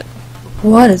ears perk.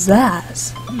 What is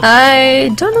that?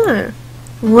 I don't know.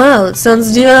 Well, it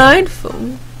sounds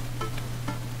delightful.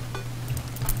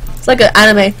 It's like an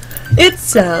anime. It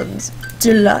sounds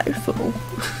delightful.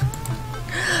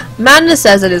 Madness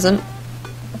says it isn't.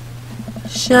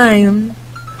 Shame.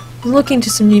 I'm looking to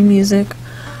some new music.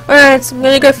 Alright, so I'm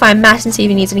gonna go find Matt and see if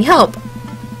he needs any help.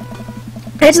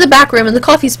 I head to the back room and the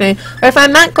coffee spoon, where I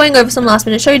find Matt going over some last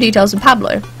minute show details with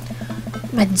Pablo.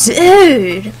 My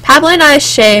dude! Pablo and I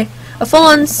share a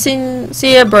full-on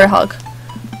sincere bro hug.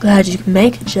 Glad you can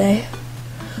make it, Jay.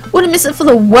 Wouldn't miss it for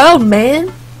the world,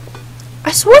 man.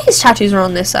 I swore his tattoos were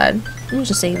on this side. I'm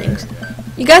just seeing things.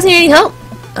 You guys need any help?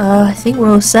 I think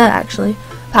we're all set, actually.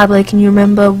 Pablo, can you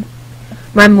remember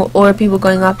what order people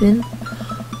going up in?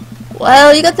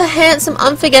 Well, you got the handsome,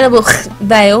 unforgettable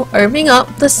Vale opening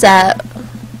up the set.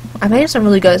 I made some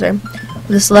really good there.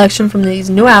 With a selection from these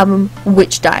new album,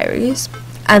 Witch Diaries.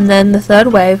 And then the third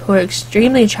wave, who are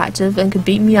extremely attractive and could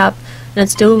beat me up and I'd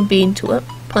still be into it,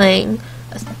 playing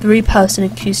a 3-person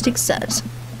acoustic set.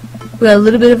 We got a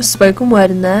little bit of a spoken word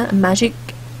in there, a magic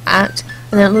act,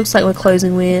 and then it looks like we're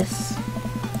closing with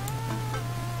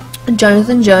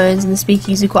Jonathan Jones and the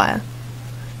Speakeasy Choir.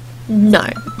 No,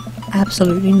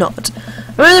 absolutely not.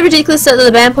 Remember the ridiculous set that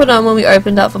the band put on when we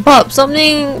opened up for pop?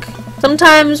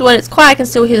 Sometimes when it's quiet I can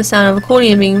still hear the sound of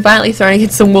accordion being violently thrown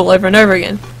against the wall over and over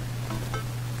again.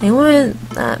 They weren't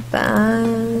that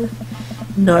bad.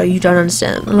 No, you don't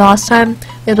understand. Last time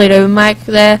they played open mic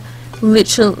there,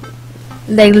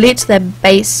 they lit their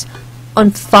bass on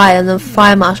fire and the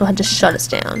fire marshal had to shut us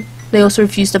down. They also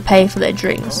refused to pay for their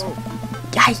drinks.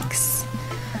 Yikes.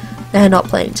 They're not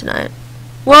playing tonight.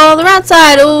 Well, they're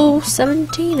outside, all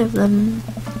 17 of them.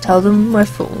 Tell them we're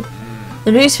full.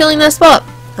 And who's filling their spot?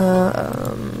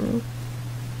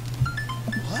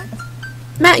 What?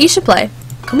 Matt, you should play.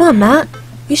 Come on, Matt.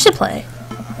 You should play.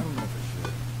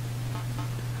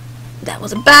 That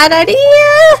was a bad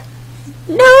idea.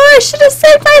 No, I should have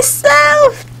saved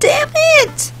myself. Damn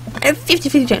it. I have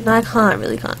 50-50 chance. No, I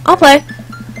really can't. I'll play.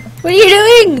 What are you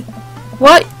doing?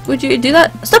 What? Would you do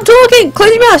that? Stop talking!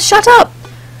 Close your mouth! Shut up!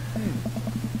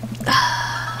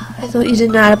 I thought you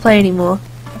didn't know how to play anymore.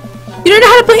 You don't know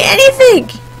how to play anything!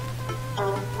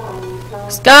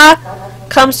 Scar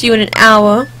comes to you in an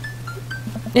hour.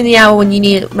 In the hour when you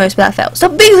need it most without fail.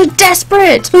 Stop being so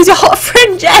desperate! Who's your hot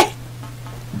friend, Jay?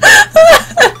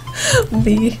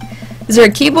 Is there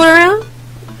a keyboard around?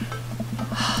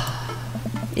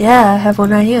 Yeah, I have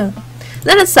one right here.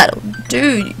 Then it's settled.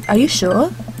 Dude, are you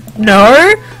sure?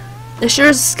 No? As sure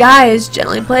as sky is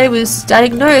generally played with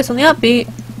static notes on the upbeat.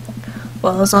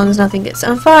 Well, as long as nothing gets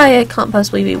on fire, it can't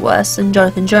possibly be worse than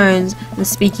Jonathan Jones and the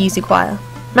Speakeasy Choir.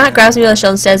 Matt grabs me by the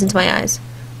shoulder and stares into my eyes.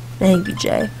 Thank you,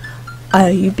 Jay. I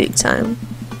owe you big time.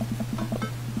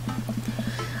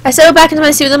 I settle back into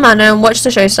my seat with Amanda and watch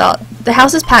the show start. The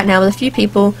house is packed now with a few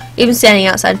people even standing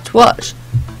outside to watch.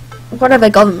 What have I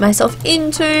gotten myself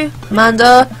into?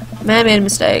 Amanda, may I made a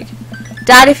mistake.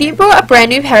 Dad, if you brought a brand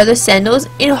new pair of those sandals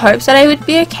in hopes that I would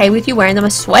be okay with you wearing them, I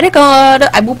swear to God,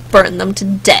 I will burn them to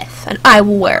death and I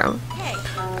will wear them.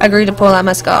 I agreed to pull out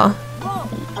my scar.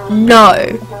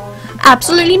 No.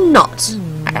 Absolutely not.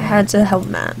 I had to help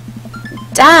Matt.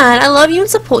 Dad, I love you and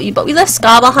support you, but we left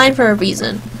Scar behind for a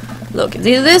reason. Look, it's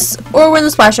either this or we're in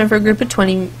the splash room for a group of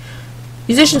 20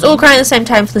 musicians all crying at the same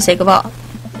time for the sake of art.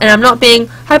 And I'm not being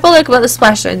hyperbolic about the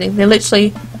splash zone thing. They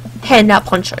literally hand out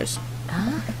ponchos.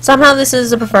 Somehow this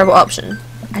is a preferable option.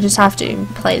 I just have to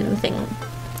play the thing.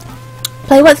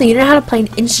 Play what thing? You don't know how to play an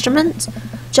instrument?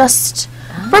 Just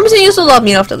promise you still love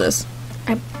me after this.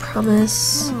 I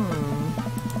promise.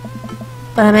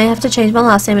 But I may have to change my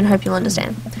last name and hope you'll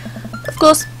understand. Of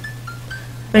course,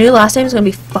 my new last name is going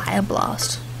to be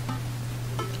Fireblast.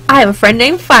 I have a friend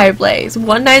named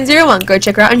Fireblaze1901. Go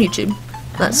check her out on YouTube.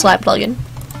 That's Slide plugin.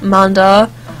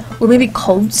 Amanda, or maybe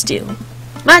Cold Steel.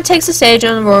 Matt takes the stage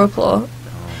on the royal floor.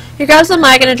 He grabs the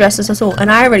mic and addresses us all,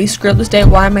 and I already screwed up this day.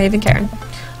 Why am I even caring?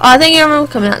 Oh, I think everyone will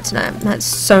come out tonight. Matt's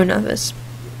so nervous.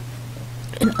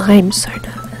 And I'm so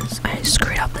nervous. I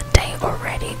screwed up the date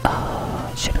already.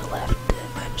 Oh, I should have left it.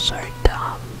 I'm so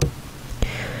dumb.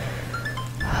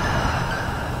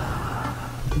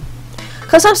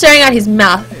 Cause I'm staring at his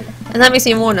mouth, and that makes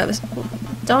me more nervous.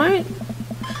 Don't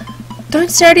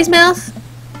stare at his mouth.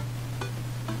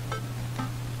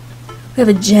 We have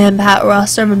a jam-packed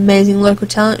roster of amazing local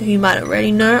talent who you might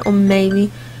already know or maybe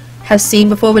have seen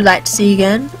before we'd like to see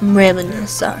again. I'm rambling now,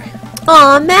 sorry.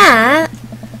 Aw, Matt!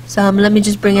 So let me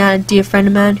just bring out a dear friend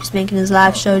of mine who's making his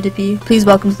live show debut. Please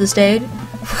welcome to the stage,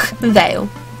 Vale.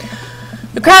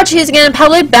 The crowd cheers again and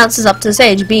Pablo bounces up to the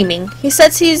stage, beaming. He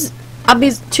sets up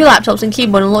his 2 laptops and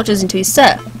keyboard and launches into his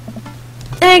set.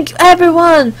 Thank you,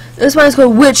 everyone! This one is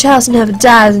called Witch House and Never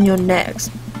Dies, and you're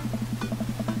next.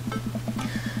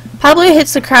 Pablo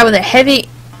hits the crowd with a heavy,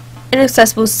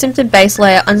 inaccessible synth bass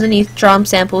layer underneath drum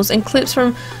samples and clips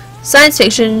from science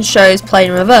fiction shows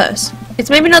played in reverse. It's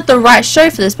maybe not the right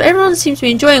show for this, but everyone seems to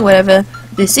be enjoying whatever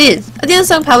this is. At the end of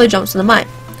the song, Pablo jumps on the mic.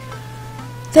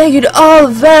 Thank you to all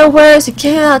the Vale wearers who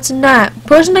came out tonight.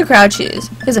 Portion of the crowd cheers.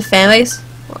 Here's a fan base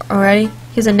already.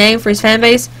 Here's a name for his fan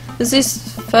base. This is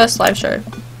his first live show.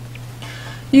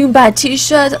 You can buy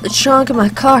t-shirts at the trunk of my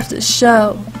car after the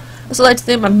show. I'd also like to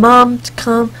thank my mom to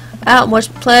come out and watch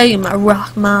me play in my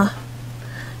rock, ma.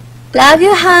 Love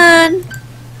you, hun.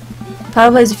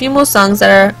 Pablo plays a few more songs that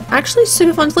are actually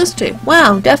super fun to listen to.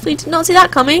 Wow, definitely did not see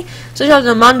that coming. So he has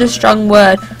an Amanda's strong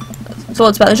word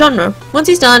thoughts about the genre. Once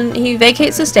he's done, he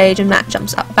vacates the stage and Matt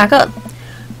jumps back up.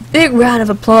 Big round of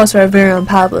applause for our very own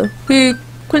Pablo, who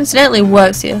coincidentally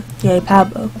works here. Yay,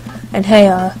 Pablo. And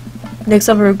hey, next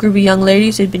up are a group of young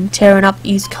ladies who've been tearing up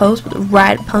East Coast with the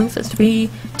riot punk for 3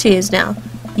 years now.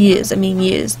 Years.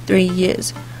 3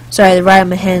 years. Sorry, the right of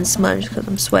my hand's smudged because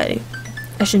I'm sweaty.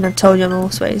 I shouldn't have told you I'm all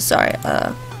sweaty, sorry.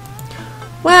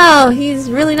 Wow, he's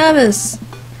really nervous.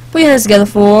 Put your hands together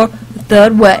for the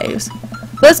third waves.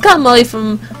 Let's call Molly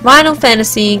from Final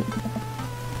Fantasy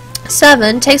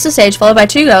 7 takes the stage, followed by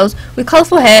 2 girls with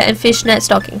colourful hair and fishnet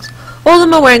stockings. All of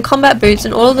them are wearing combat boots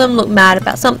and all of them look mad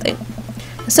about something.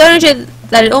 So energetic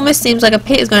that it almost seems like a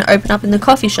pit is going to open up in the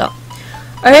coffee shop.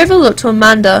 I overlook to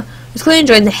Amanda, who's clearly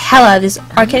enjoying the hell out of this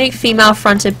archaic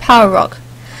female-fronted power rock.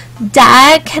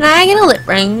 Dad, can I get a lip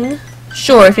ring?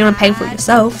 Sure, if you want to pay for it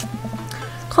yourself.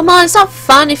 Come on, it's not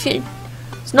fun if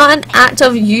it's not an act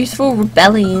of youthful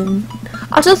rebellion.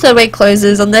 After the third wave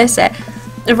closes on their set,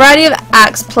 a variety of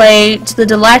acts play to the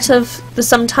delight of the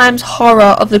sometimes horror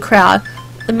of the crowd.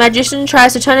 The magician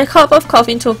tries to turn a cup of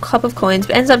coffee into a cup of coins,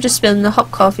 but ends up just spilling the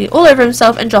hot coffee all over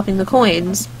himself and dropping the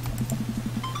coins.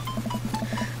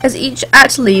 As each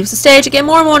act leaves the stage, I get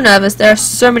more and more nervous. There are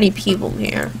so many people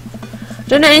here.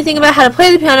 Don't know anything about how to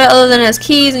play the piano other than it has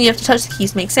keys and you have to touch the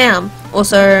keys to make sound.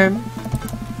 Also,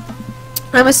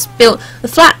 I almost spilt the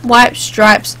flat white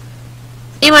stripes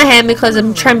in my hand because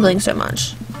I'm trembling so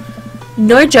much.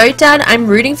 No joke, Dad, I'm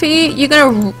rooting for you. You're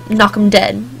gonna knock him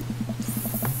dead.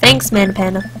 Thanks, Manda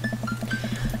Panda.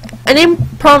 An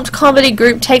impromptu comedy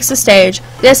group takes the stage.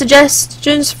 Their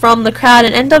suggestions from the crowd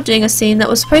and end up doing a scene that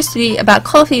was supposed to be about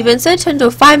coffee but instead turned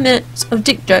into 5 minutes of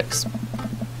dick jokes.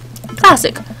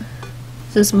 Classic.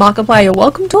 Is this Markiplier your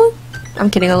welcome tour? I'm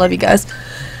kidding, I love you guys.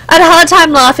 I had a hard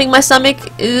time laughing. My stomach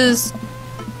is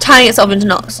tying itself into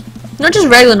knots. Not just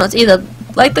regular knots either.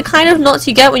 Like the kind of knots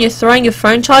you get when you're throwing your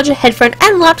phone charger, headphone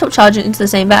and laptop charger into the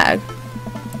same bag.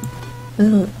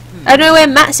 Ugh. I don't know where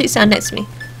Matt sits down next to me.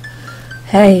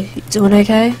 Hey, you doing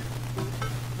okay?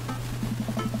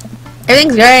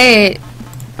 Everything's great.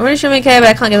 I'm really sure I'm okay, but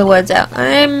I can't get the words out.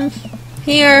 I'm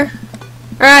here.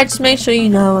 Alright, just make sure you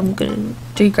know I'm gonna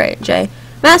do great, Jay.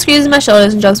 Matt squeezes my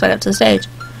shoulders and jogs back up to the stage.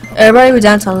 Everybody would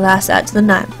dance on the last act of the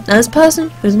night. Now this person,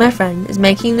 who's my friend, is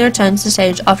making their return to the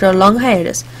stage after a long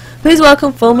hiatus. Please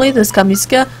welcome formally the Ska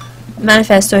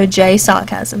Manifesto J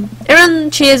Sarcasm. Everyone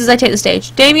cheers as I take the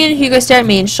stage. Damien and Hugo stare at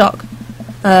me in shock.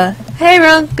 Hey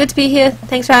everyone, good to be here.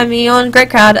 Thanks for having me on. Great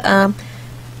crowd.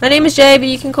 My name is Jay, but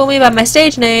you can call me by my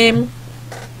stage name.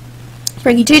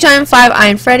 Frankie Two-Tone, 5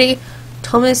 Iron Freddy,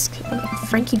 Thomas,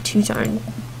 Frankie Two-Tone.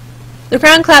 The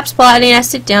crowd claps politely and I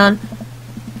sit down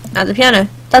at the piano.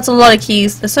 That's a lot of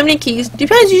keys. There's so many keys. Do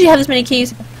pianos usually have this many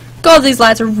keys? God, these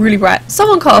lights are really bright.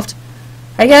 Someone coughed.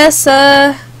 I guess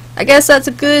that's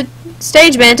a good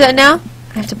stage banter, and now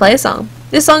I have to play a song.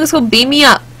 This song is called Beam Me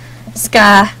Up.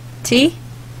 Ska T.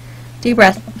 Deep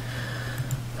breath.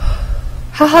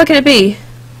 How hard can it be?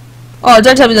 Oh,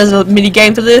 don't tell me there's a mini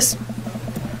game for this.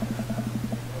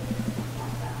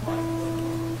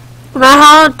 No matter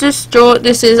how distraught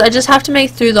this is, I just have to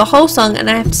make through the whole song, and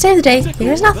I have to save the day.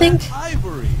 There's nothing. I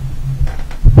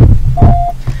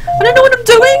don't know what I'm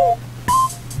doing.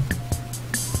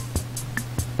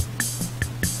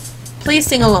 Please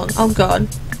sing along. Oh God.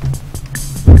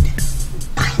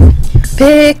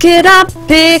 Pick it up.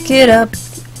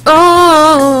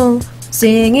 Oh,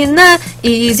 singing that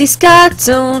easy ska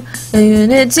tune.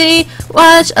 Unity,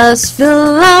 watch us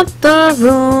fill up the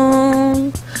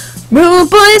room. Rude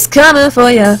boys coming for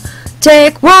ya.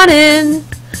 Take one in.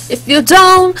 If you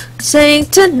don't sing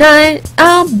tonight,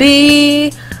 I'll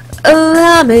be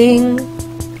alarming.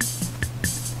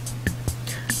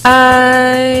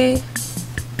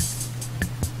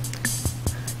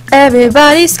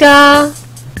 Everybody ska.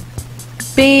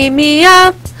 Beam me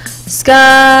up,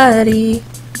 Scotty.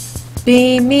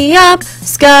 Beam me up,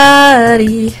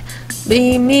 Scotty.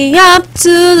 Beam me up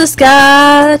to the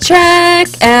Sky Track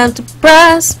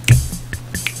Enterprise.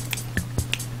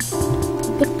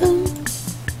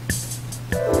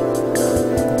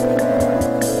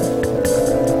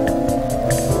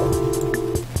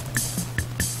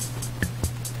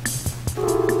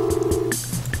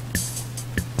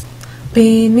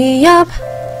 Beam me up,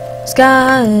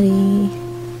 Scotty.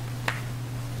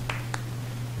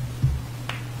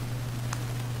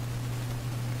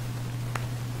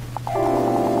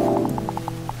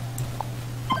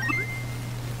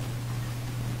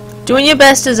 Doing your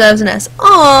best deserves an S.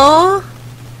 Aww.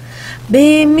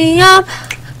 Beam me up,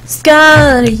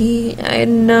 Scotty. I had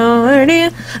no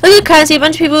idea. Look at the crowd, see a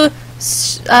bunch of people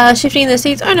shifting in their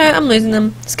seats. Oh no, I'm losing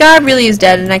them. Scar really is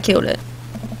dead and I killed it.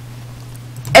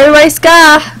 Everybody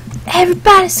Scar!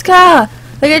 Everybody Scar!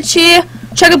 Look at cheer.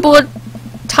 Checkerboard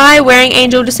tie wearing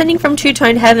angel descending from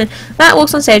two-toned heaven. Matt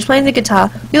walks on stage playing the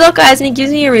guitar. We lock eyes and he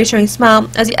gives me a reassuring smile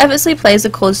as he effortlessly plays the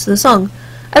chords to the song.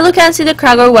 I look out and see the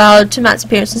crowd go wild to Matt's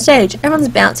appearance on stage. Everyone's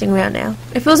bouncing around now.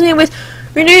 It fills me with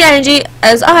renewed energy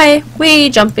as we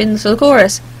jump into the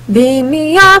chorus. Beam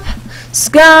me up,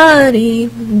 Scotty.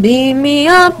 Beam me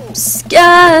up,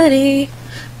 Scotty.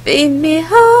 Beam me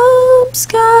up,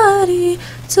 Scotty.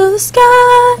 To the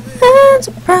Sky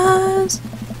Enterprise.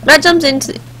 Matt jumps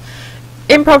into the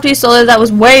impromptu solo that was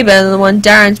way better than the one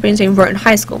Darren Springsteen wrote in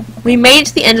high school. We made it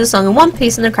to the end of the song in one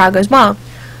piece and the crowd goes wild.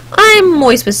 I'm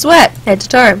moist with sweat, head to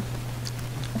toe.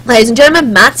 Ladies and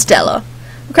gentlemen, Matt Stella.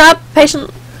 The crowd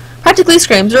practically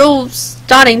screams. They all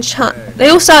start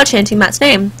chanting Matt's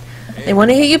name. They want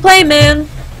to hear you play, man.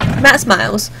 Matt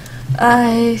smiles.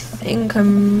 I think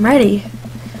I'm ready.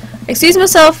 Excuse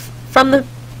myself from the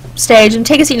stage and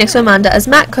take a seat next to Amanda as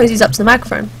Matt cozies up to the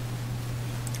microphone.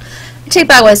 I take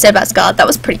back what I said about Scar. That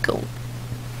was pretty cool.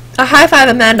 I high-five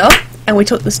Amanda and we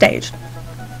took the stage.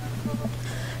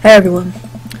 Hey everyone.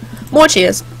 More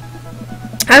cheers.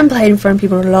 I haven't played in front of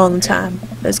people in a long time,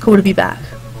 but it's cool to be back.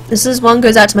 This one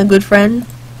goes out to my good friend.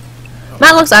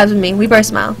 Matt locks eyes with me. We both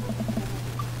smile.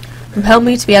 Compelled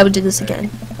me to be able to do this again.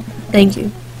 Thank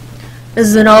you. This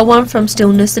is an old one from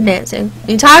Stillness to Dancing.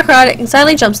 The entire crowd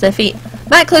excitedly jumps to their feet.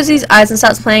 Matt closes his eyes and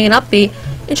starts playing an upbeat,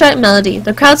 electronic melody.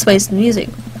 The crowd sways to the music.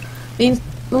 We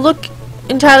look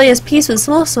entirely as peace with a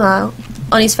small smile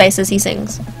on his face as he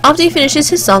sings. After he finishes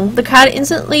his song, the crowd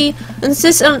instantly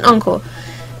insists on an encore.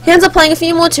 He ends up playing a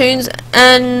few more tunes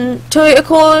and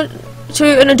to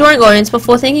an adoring audience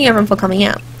before thanking everyone for coming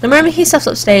out. The moment he steps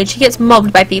up stage, he gets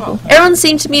mobbed by people. Everyone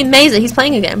seems to be amazed that he's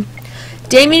playing again.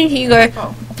 Damien and Hugo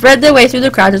thread their way through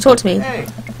the crowd to talk to me.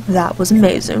 That was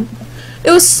amazing. It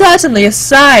was certainly a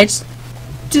sight.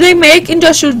 Do they make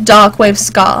industrial dark wave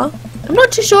ska? I'm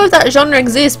not too sure if that genre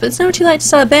exists, but it's never too late to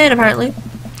start a band, apparently.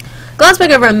 Glance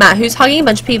back over at Matt, who's hugging a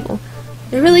bunch of people.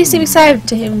 They really seem excited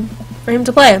for him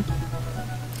to play.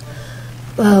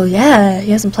 Well, yeah, he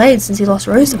hasn't played since he lost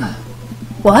Rosa.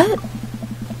 What?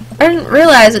 I didn't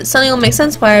realize it suddenly all makes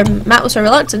sense why Matt was so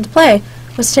reluctant to play.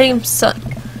 It was taking him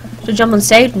to jump on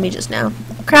stage with me just now.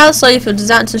 The crowd slowly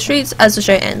filters out into the streets as the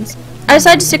show ends. I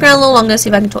decide to stick around a little longer to see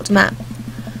if I can talk to Matt.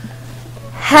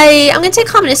 Hey, I'm gonna take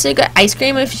Harmony to get ice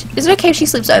cream. Is it okay if she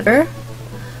sleeps over?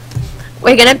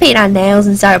 We're gonna paint our nails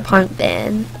and start a punk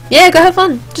band. Yeah, go have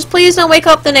fun. Just please don't wake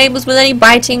up the neighbors with any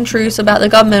biting truths about the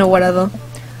government or whatever.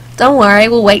 Don't worry,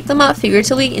 we'll wake them up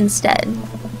figuratively instead.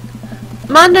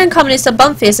 Amanda and Communist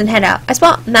bump fists and head out. I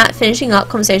spot Matt finishing up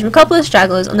conversation with a couple of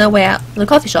stragglers on their way out from the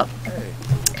coffee shop.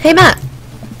 Hey Matt.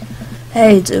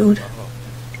 Hey dude.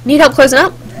 Need help closing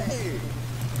up?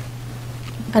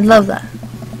 I'd love that.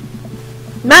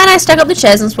 Matt and I stack up the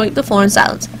chairs and sweep the floor in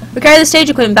silence. We carry the stage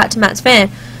equipment back to Matt's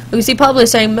van. We see Pablo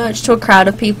selling merch to a crowd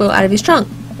of people out of his trunk.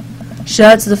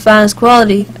 Shirts of the finest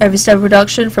quality, every step of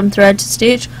production from thread to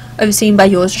stitch, overseen by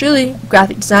yours truly,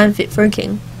 graphic design fit for a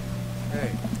king.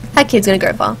 That kid's gonna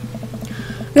go far.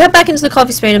 We head back into the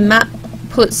coffee spoon and Matt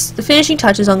puts the finishing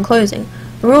touches on closing.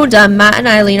 When we're all done, Matt and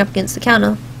I lean up against the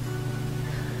counter.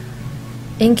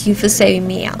 Thank you for saving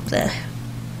me out there.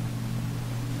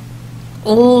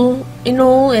 All in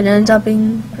all, it ended up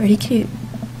being pretty cute.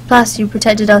 Plus, you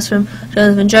protected us from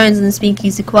Jonathan Jones and the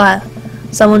Speakeasy Choir.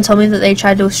 Someone told me that they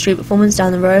tried to do a street performance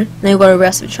down the road, and they got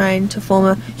arrested for trying to form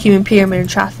a human pyramid in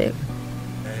traffic.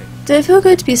 Did it feel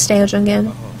good to be stage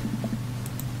again?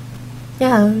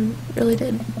 Yeah, it really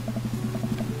did.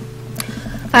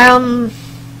 I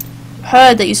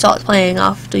heard that you stopped playing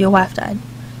after your wife died.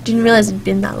 Didn't realize it'd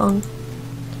been that long.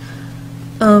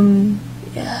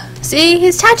 Yeah. See,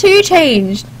 his tattoo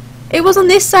changed. It was on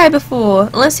this side before,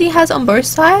 unless he has on both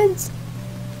sides.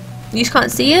 You just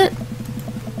can't see it.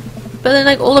 But then,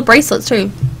 like, all the bracelets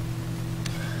too.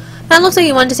 Man looks like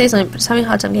he wanted to say something, but he's having a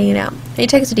hard time getting it out. And he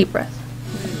takes a deep breath.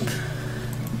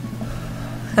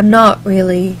 I'm not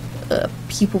really a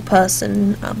people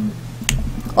person,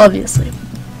 obviously.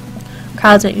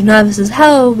 Crowds make me nervous as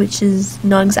hell, which is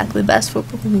not exactly best for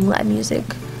performing live music.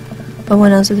 But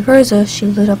when I was with Rosa, she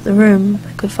lit up the room.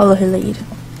 I could follow her lead.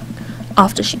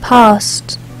 After she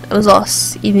passed, I was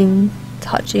lost. Even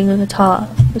touching a guitar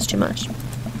was too much.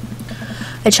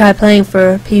 I tried playing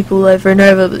for people over and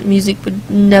over, but the music would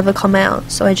never come out,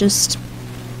 so I just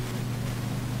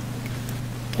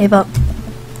gave up.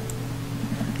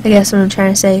 I guess what I'm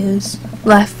trying to say is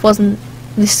life wasn't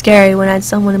this scary when I had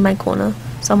someone in my corner,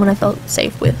 someone I felt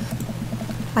safe with.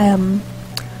 I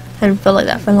hadn't felt like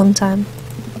that for a long time.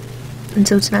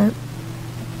 Until tonight.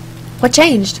 What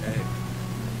changed?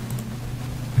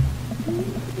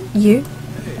 You?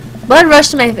 Blood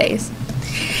rushed to my face.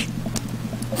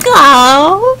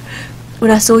 Aww.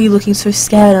 When I saw you looking so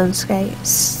scared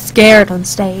on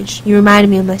stage, you reminded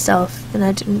me of myself, and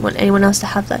I didn't want anyone else to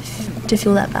have that, to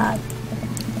feel that bad.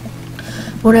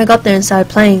 When I got there and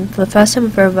started playing, for the first time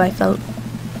in forever, I felt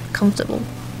comfortable.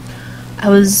 I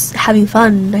was having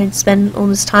fun. I'd spent all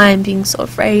this time being so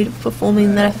afraid of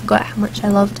performing that I forgot how much I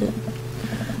loved it.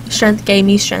 Your strength gave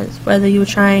me strength, whether you were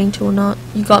trying to or not.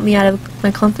 You got me out of my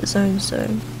comfort zone, so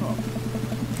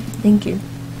thank you.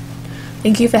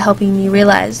 Thank you for helping me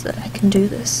realize that I can do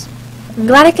this. I'm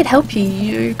glad I could help you.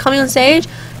 You're coming on stage.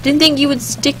 Didn't think you would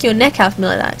stick your neck out for me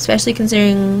like that, especially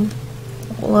considering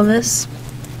all of this.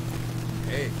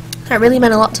 That really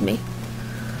meant a lot to me.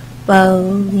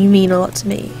 Well, you mean a lot to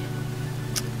me.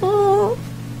 Oh,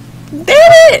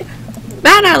 damn it!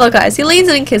 Man, I look, guys. He leans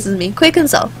in and kisses me, quick and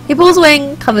soft. He pulls away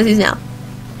and covers his mouth.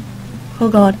 Oh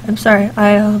God, I'm sorry.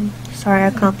 Sorry, I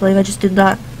can't believe I just did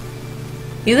that.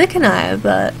 Neither can I,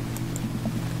 but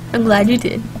I'm glad you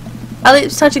did. Our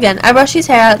lips touch again. I brush his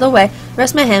hair out of the way,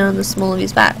 rest my hand on the small of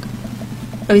his back.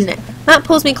 Of his neck. Matt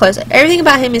pulls me closer. Everything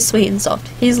about him is sweet and soft.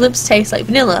 His lips taste like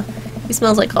vanilla. He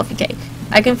smells like coffee cake.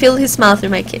 I can feel his smile through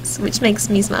my kiss, which makes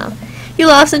me smile. He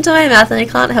laughs into my mouth and I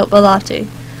can't help but laugh too.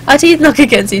 Our teeth knock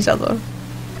against each other.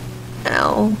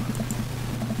 Ow.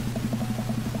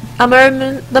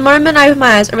 The moment I open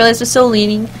my eyes, I realize we're still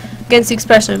leaning against the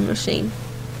espresso machine.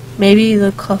 Maybe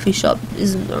the coffee shop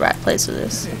isn't the right place for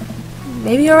this.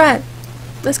 Maybe you're right.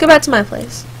 Let's go back to my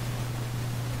place.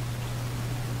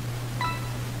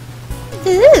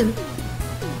 Ooh.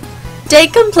 Day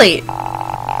complete.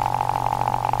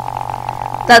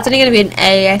 That's only going to be an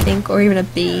A, I think, or even a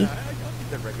B.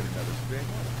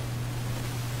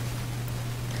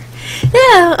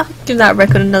 Yeah, I'll give that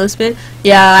record another spin.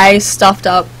 Yeah, I stuffed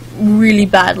up really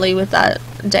badly with that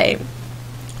date.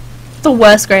 The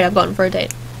worst grade I've gotten for a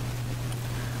date.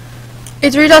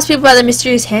 It's rude to ask people about their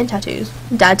mysterious hand tattoos.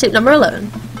 Dad tip number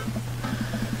 11.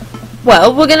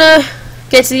 Well, we're gonna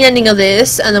get to the ending of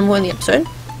this and then we'll end the episode.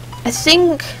 I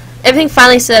think everything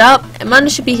finally set up and Amanda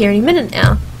should be here any minute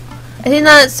now. I think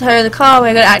that's her in the car.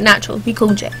 We're gonna act natural. Be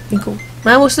cool, Jay. Be cool.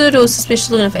 Man walks through the door with a suspicious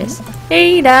look on her face.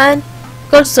 Hey, Dad.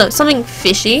 Got something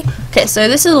fishy. Okay, so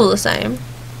this is all the same.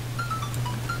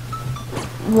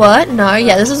 What? No,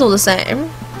 yeah, this is all the same.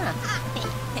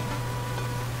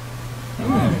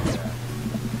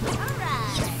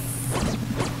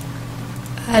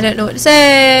 I don't know what to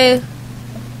say.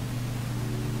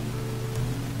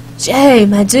 Jay,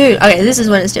 my dude. Okay, this is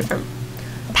when it's different.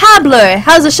 Pablo,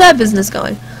 how's the shirt business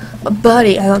going?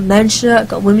 Buddy, I got men's shirt,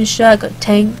 got women's shirt, got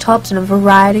tank tops in a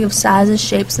variety of sizes,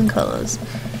 shapes, and colors.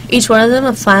 Each one of them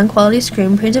a fine quality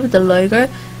screen printed with the logo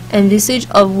and visage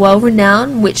of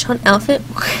well-renowned witch hunt outfit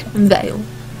and veil.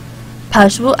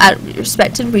 Purchasable at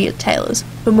respected retailers,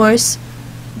 but most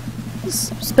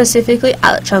specifically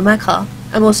at my car.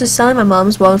 I'm also selling my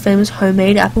mom's world-famous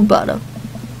homemade apple butter.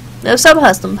 Never stop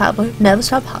hustling, Pablo. Never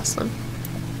stop hustling.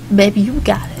 Baby, you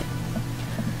got it.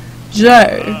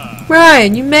 Jay.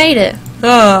 Ryan, you made it.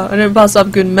 I didn't pass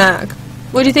up good Mac.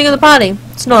 What do you think of the party?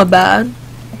 It's not bad.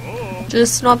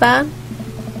 Just not bad?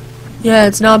 Yeah,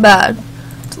 it's not bad.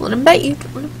 Don't let him bait you.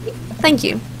 Thank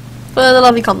you for the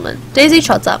lovely compliment. Daisy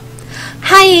trots up.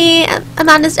 Hi,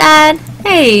 Amanda's dad.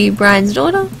 Hey, Brian's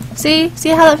daughter. See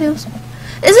how that feels?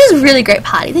 This is a really great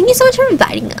party. Thank you so much for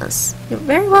inviting us. You're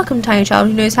very welcome, tiny child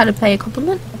who knows how to pay a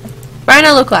compliment. Brian,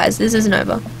 now look, guys. This isn't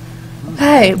over.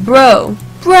 Hey, bro,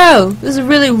 this is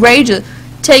really rager.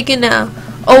 Taking our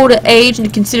older age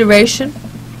into consideration.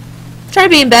 Trying to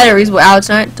be in bed at a reasonable hour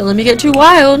tonight. Don't let me get too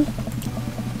wild.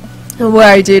 Don't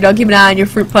worry, dude. I'll keep an eye on your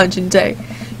fruit punch intake.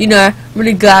 You know, I'm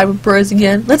really glad we're bros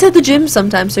again. Let's hit the gym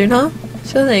sometime soon, huh?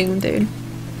 Sure thing, dude.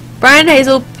 Brian and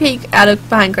Hazel peek out of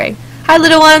behind Craig. Hi,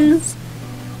 little ones.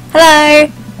 Hello.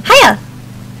 Hiya.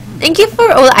 Thank you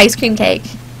for all the ice cream cake.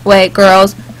 Wait,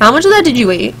 girls. How much of that did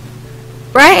you eat?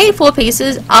 Brian ate 4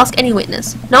 pieces. Ask any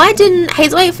witness. No, I didn't.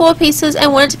 Hazel ate 4 pieces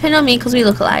and wanted to pin on me because we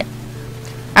look alike.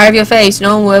 Out of your face,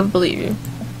 no one will ever believe you.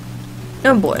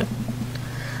 Oh boy.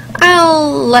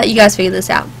 I'll let you guys figure this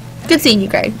out. Good seeing you,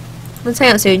 Greg. Let's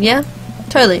hang out soon, yeah?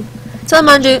 Totally. Tell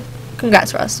Manju,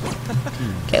 congrats for us.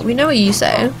 Okay, we know what you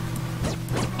say.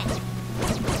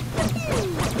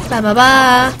 Bye bye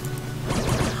bye.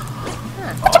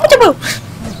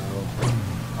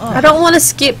 I don't want to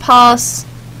skip past.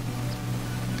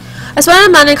 I saw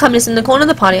Amanda and Cummins in the corner of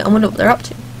the party. I wonder what they're up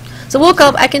to. So I walk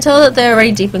up, I can tell that they're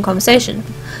already deep in conversation.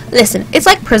 Listen, it's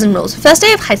like prison rules. First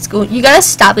day of high school, you gotta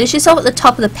establish yourself at the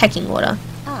top of the pecking order.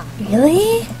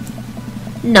 Really?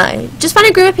 No, just find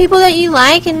a group of people that you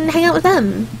like and hang out with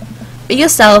them. Be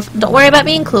yourself, don't worry about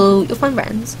being cool, you'll find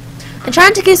friends. And try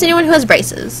not to kiss anyone who has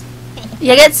braces.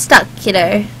 You get stuck,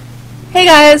 kiddo. Hey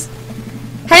guys!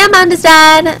 Hey, Amanda's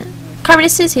dad! Carmen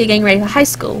is here getting ready for high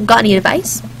school. Got any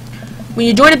advice? When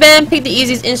you join a band, pick the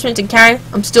easiest instrument to carry.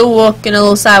 I'm still walking a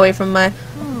little sideway from my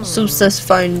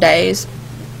sousaphone days.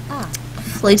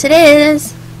 Flute it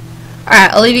is.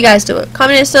 Alright, I'll leave you guys to it.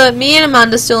 Communista, me and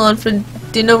Amanda still on for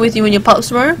dinner with you and your pops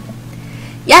tomorrow?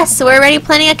 Yes, so we're already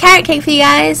planning a carrot cake for you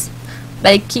guys. But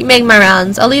I keep making my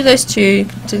rounds. I'll leave those two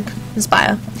to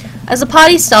conspire. As the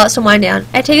party starts to wind down,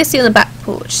 I take a seat on the back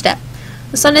porch step.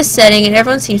 The sun is setting and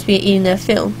everyone seems to be eating their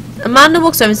fill. Amanda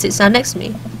walks over and sits down next to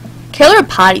me. Killer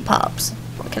party pops.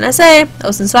 What can I say? I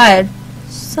was inspired.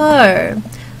 So,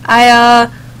 I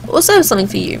also have something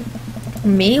for you.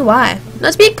 Me? Why?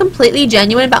 Not to be completely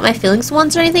genuine about my feelings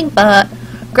once or anything, but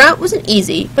growing up wasn't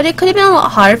easy, but it could have been a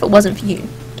lot harder if it wasn't for you.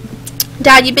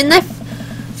 Dad, you've been there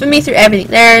for me through everything.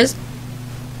 There's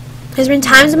been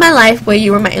times in my life where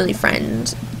you were my only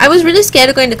friend. I was really scared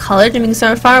of going to college and being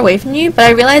so far away from you, but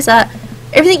I realized that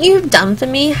everything you've done for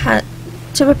me to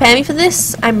prepare me for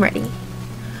this, I'm ready.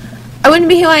 I wouldn't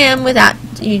be who I am without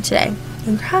you today.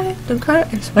 Don't cry, don't cry.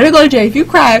 I swear to God, Jay, if you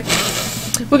cry,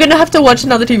 we're gonna have to watch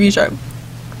another TV show.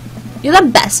 You're the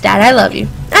best, Dad. I love you.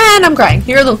 And I'm crying.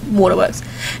 Here are the waterworks.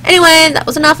 Anyway, that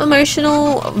was enough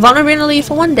emotional vulnerability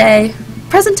for one day.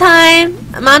 Present time.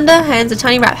 Amanda hands a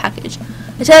tiny wrap package.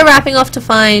 I tell her wrapping off to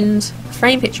find a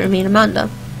frame picture of me and Amanda.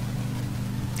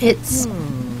 It's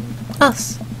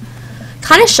us.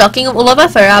 Kind of shocking. All of our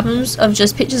photo albums of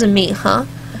just pictures of me, huh?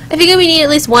 I figured we need at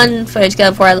least one photo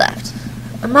together before I left.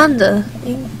 Amanda,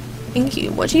 thank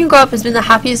you. Watching you grow up has been the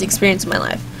happiest experience of my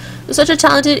life. You're such a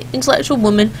talented, intellectual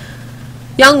woman,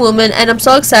 young woman, and I'm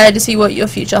so excited to see what your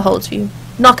future holds for you.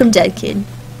 Knock 'em dead, kid.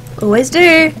 Always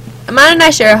do. Amanda and I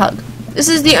share a hug. This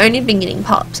is the only beginning,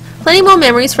 Pops. Plenty more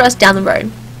memories for us down the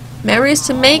road. Memories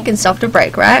to make and stuff to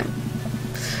break, right?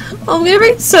 Oh, I'm gonna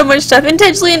break so much stuff,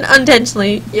 intentionally and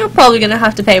unintentionally. You're probably gonna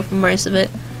have to pay for most of it.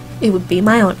 It would be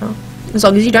my honor, as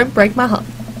long as you don't break my heart.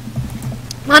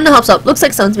 Amanda hops up. Looks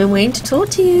like someone's been waiting to talk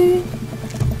to you.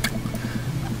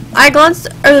 I glanced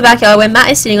over the backyard where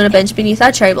Matt is sitting on a bench beneath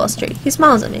our cherry blossom tree. He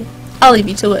smiles at me. I'll leave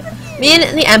you to it. Me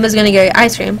and the Ember's gonna go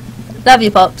ice cream. Love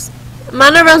you, Pops.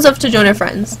 Amanda runs off to join her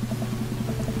friends.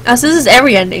 This is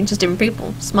every ending, just different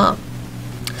people. Smart.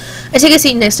 I take a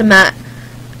seat next to Matt.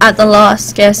 At the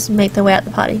last, guests make their way out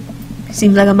the party.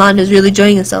 Seems like Amanda's really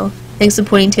enjoying herself. Thanks for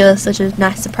putting together such a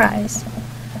nice surprise.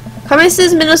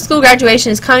 Promise's middle school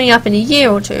graduation is coming up in a year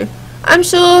or two. I'm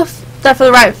sure that for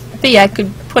the right fee I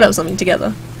could put up something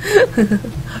together.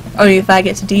 Only if I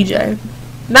get to DJ.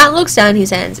 Matt looks down his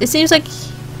hands. It seems like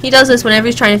he does this whenever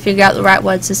he's trying to figure out the right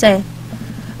words to say.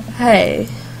 Hey,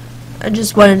 I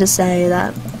just wanted to say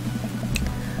that...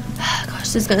 Gosh,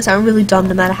 this is going to sound really dumb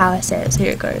no matter how I say it, so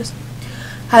here it goes.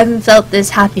 I haven't felt this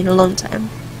happy in a long time.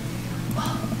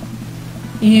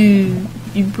 You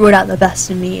brought out the best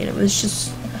in me, and it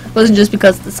wasn't just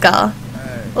because of the scar,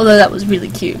 although that was really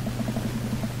cute.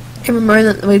 Every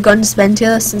moment that we've gotten to spend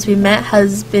together since we met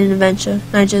has been an adventure,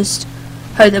 and I just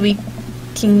hope that we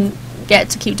can get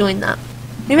to keep doing that.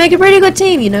 We make a pretty good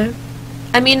team, you know.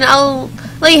 I mean, I'll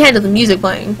let you handle the music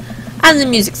playing, and the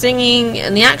music singing,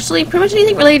 and the actually pretty much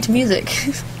anything related to music.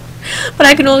 But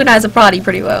I can organize a party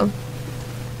pretty well.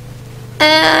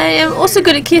 I am also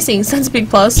good at kissing, so that's a big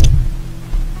plus.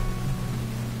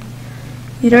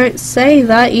 You don't say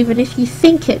that even if you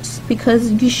think it,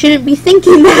 because you shouldn't be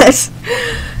thinking that.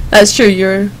 That's true,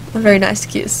 you're very nice to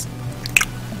kiss.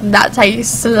 That's how you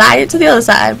slide it to the other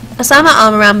side. I slide my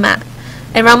arm around Matt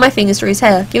and run my fingers through his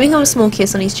hair, giving him a small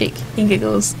kiss on his cheek. He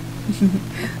giggles.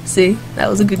 See, that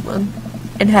was a good one.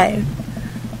 And hey,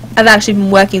 I've actually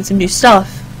been working some new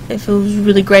stuff. It feels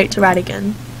really great to write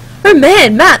again. Oh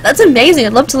man, Matt, that's amazing.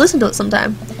 I'd love to listen to it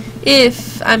sometime.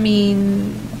 If, I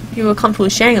mean, you were comfortable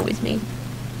sharing it with me.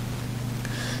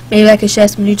 Maybe I could share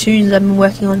some new tunes that I've been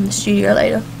working on in the studio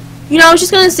later. You know, I was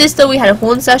just going to insist that we had a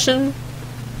horn session.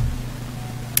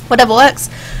 Whatever works.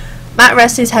 Matt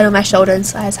rests his head on my shoulder and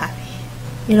sighs happy.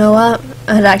 You know what?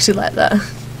 I'd actually like that.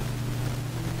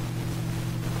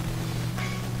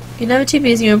 You're never too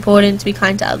busy or important to be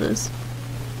kind to others.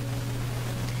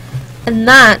 And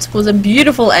that was a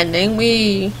beautiful ending.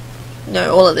 We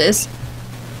know all of this.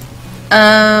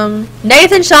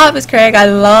 Nathan Sharp is Craig. I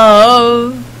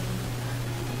love.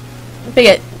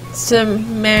 Forget to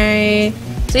marry.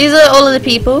 So these are all of the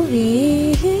people.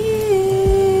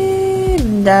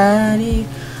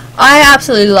 I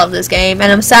absolutely love this game,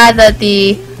 and I'm sad that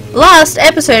the last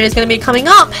episode is going to be coming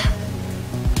up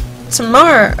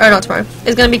tomorrow. Or not tomorrow.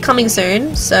 It's going to be coming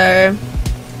soon. So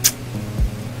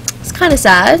it's kind of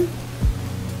sad.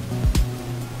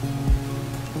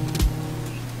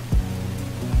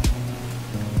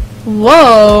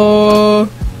 Whoa.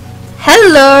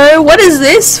 Hello, what is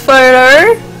this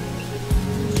photo?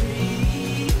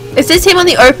 Is this him on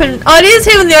the open... Oh, it is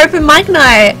him on the open mic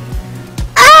night.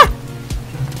 Ah!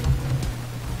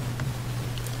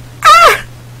 Ah!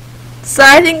 So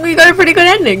I think we got a pretty good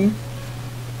ending.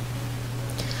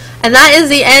 And that is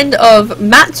the end of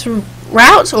Matt's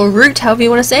route, or route, however you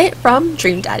want to say it, from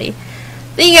Dream Daddy.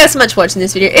 Thank you guys so much for watching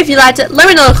this video. If you liked it, let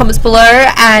me know in the comments below.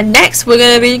 And next, we're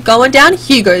going to be going down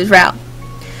Hugo's route.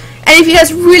 And if you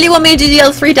guys really want me to do the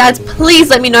other 3 dads, please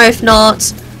let me know. If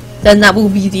not, then that will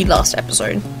be the last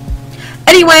episode.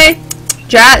 Anyway, see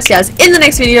you guys in the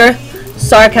next video.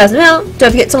 Sarcasm out.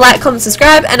 Don't forget to like, comment,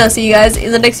 subscribe, and I'll see you guys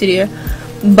in the next video.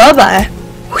 Bye bye.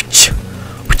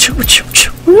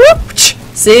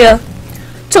 See ya.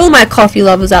 To all my coffee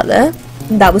lovers out there,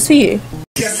 that was for you.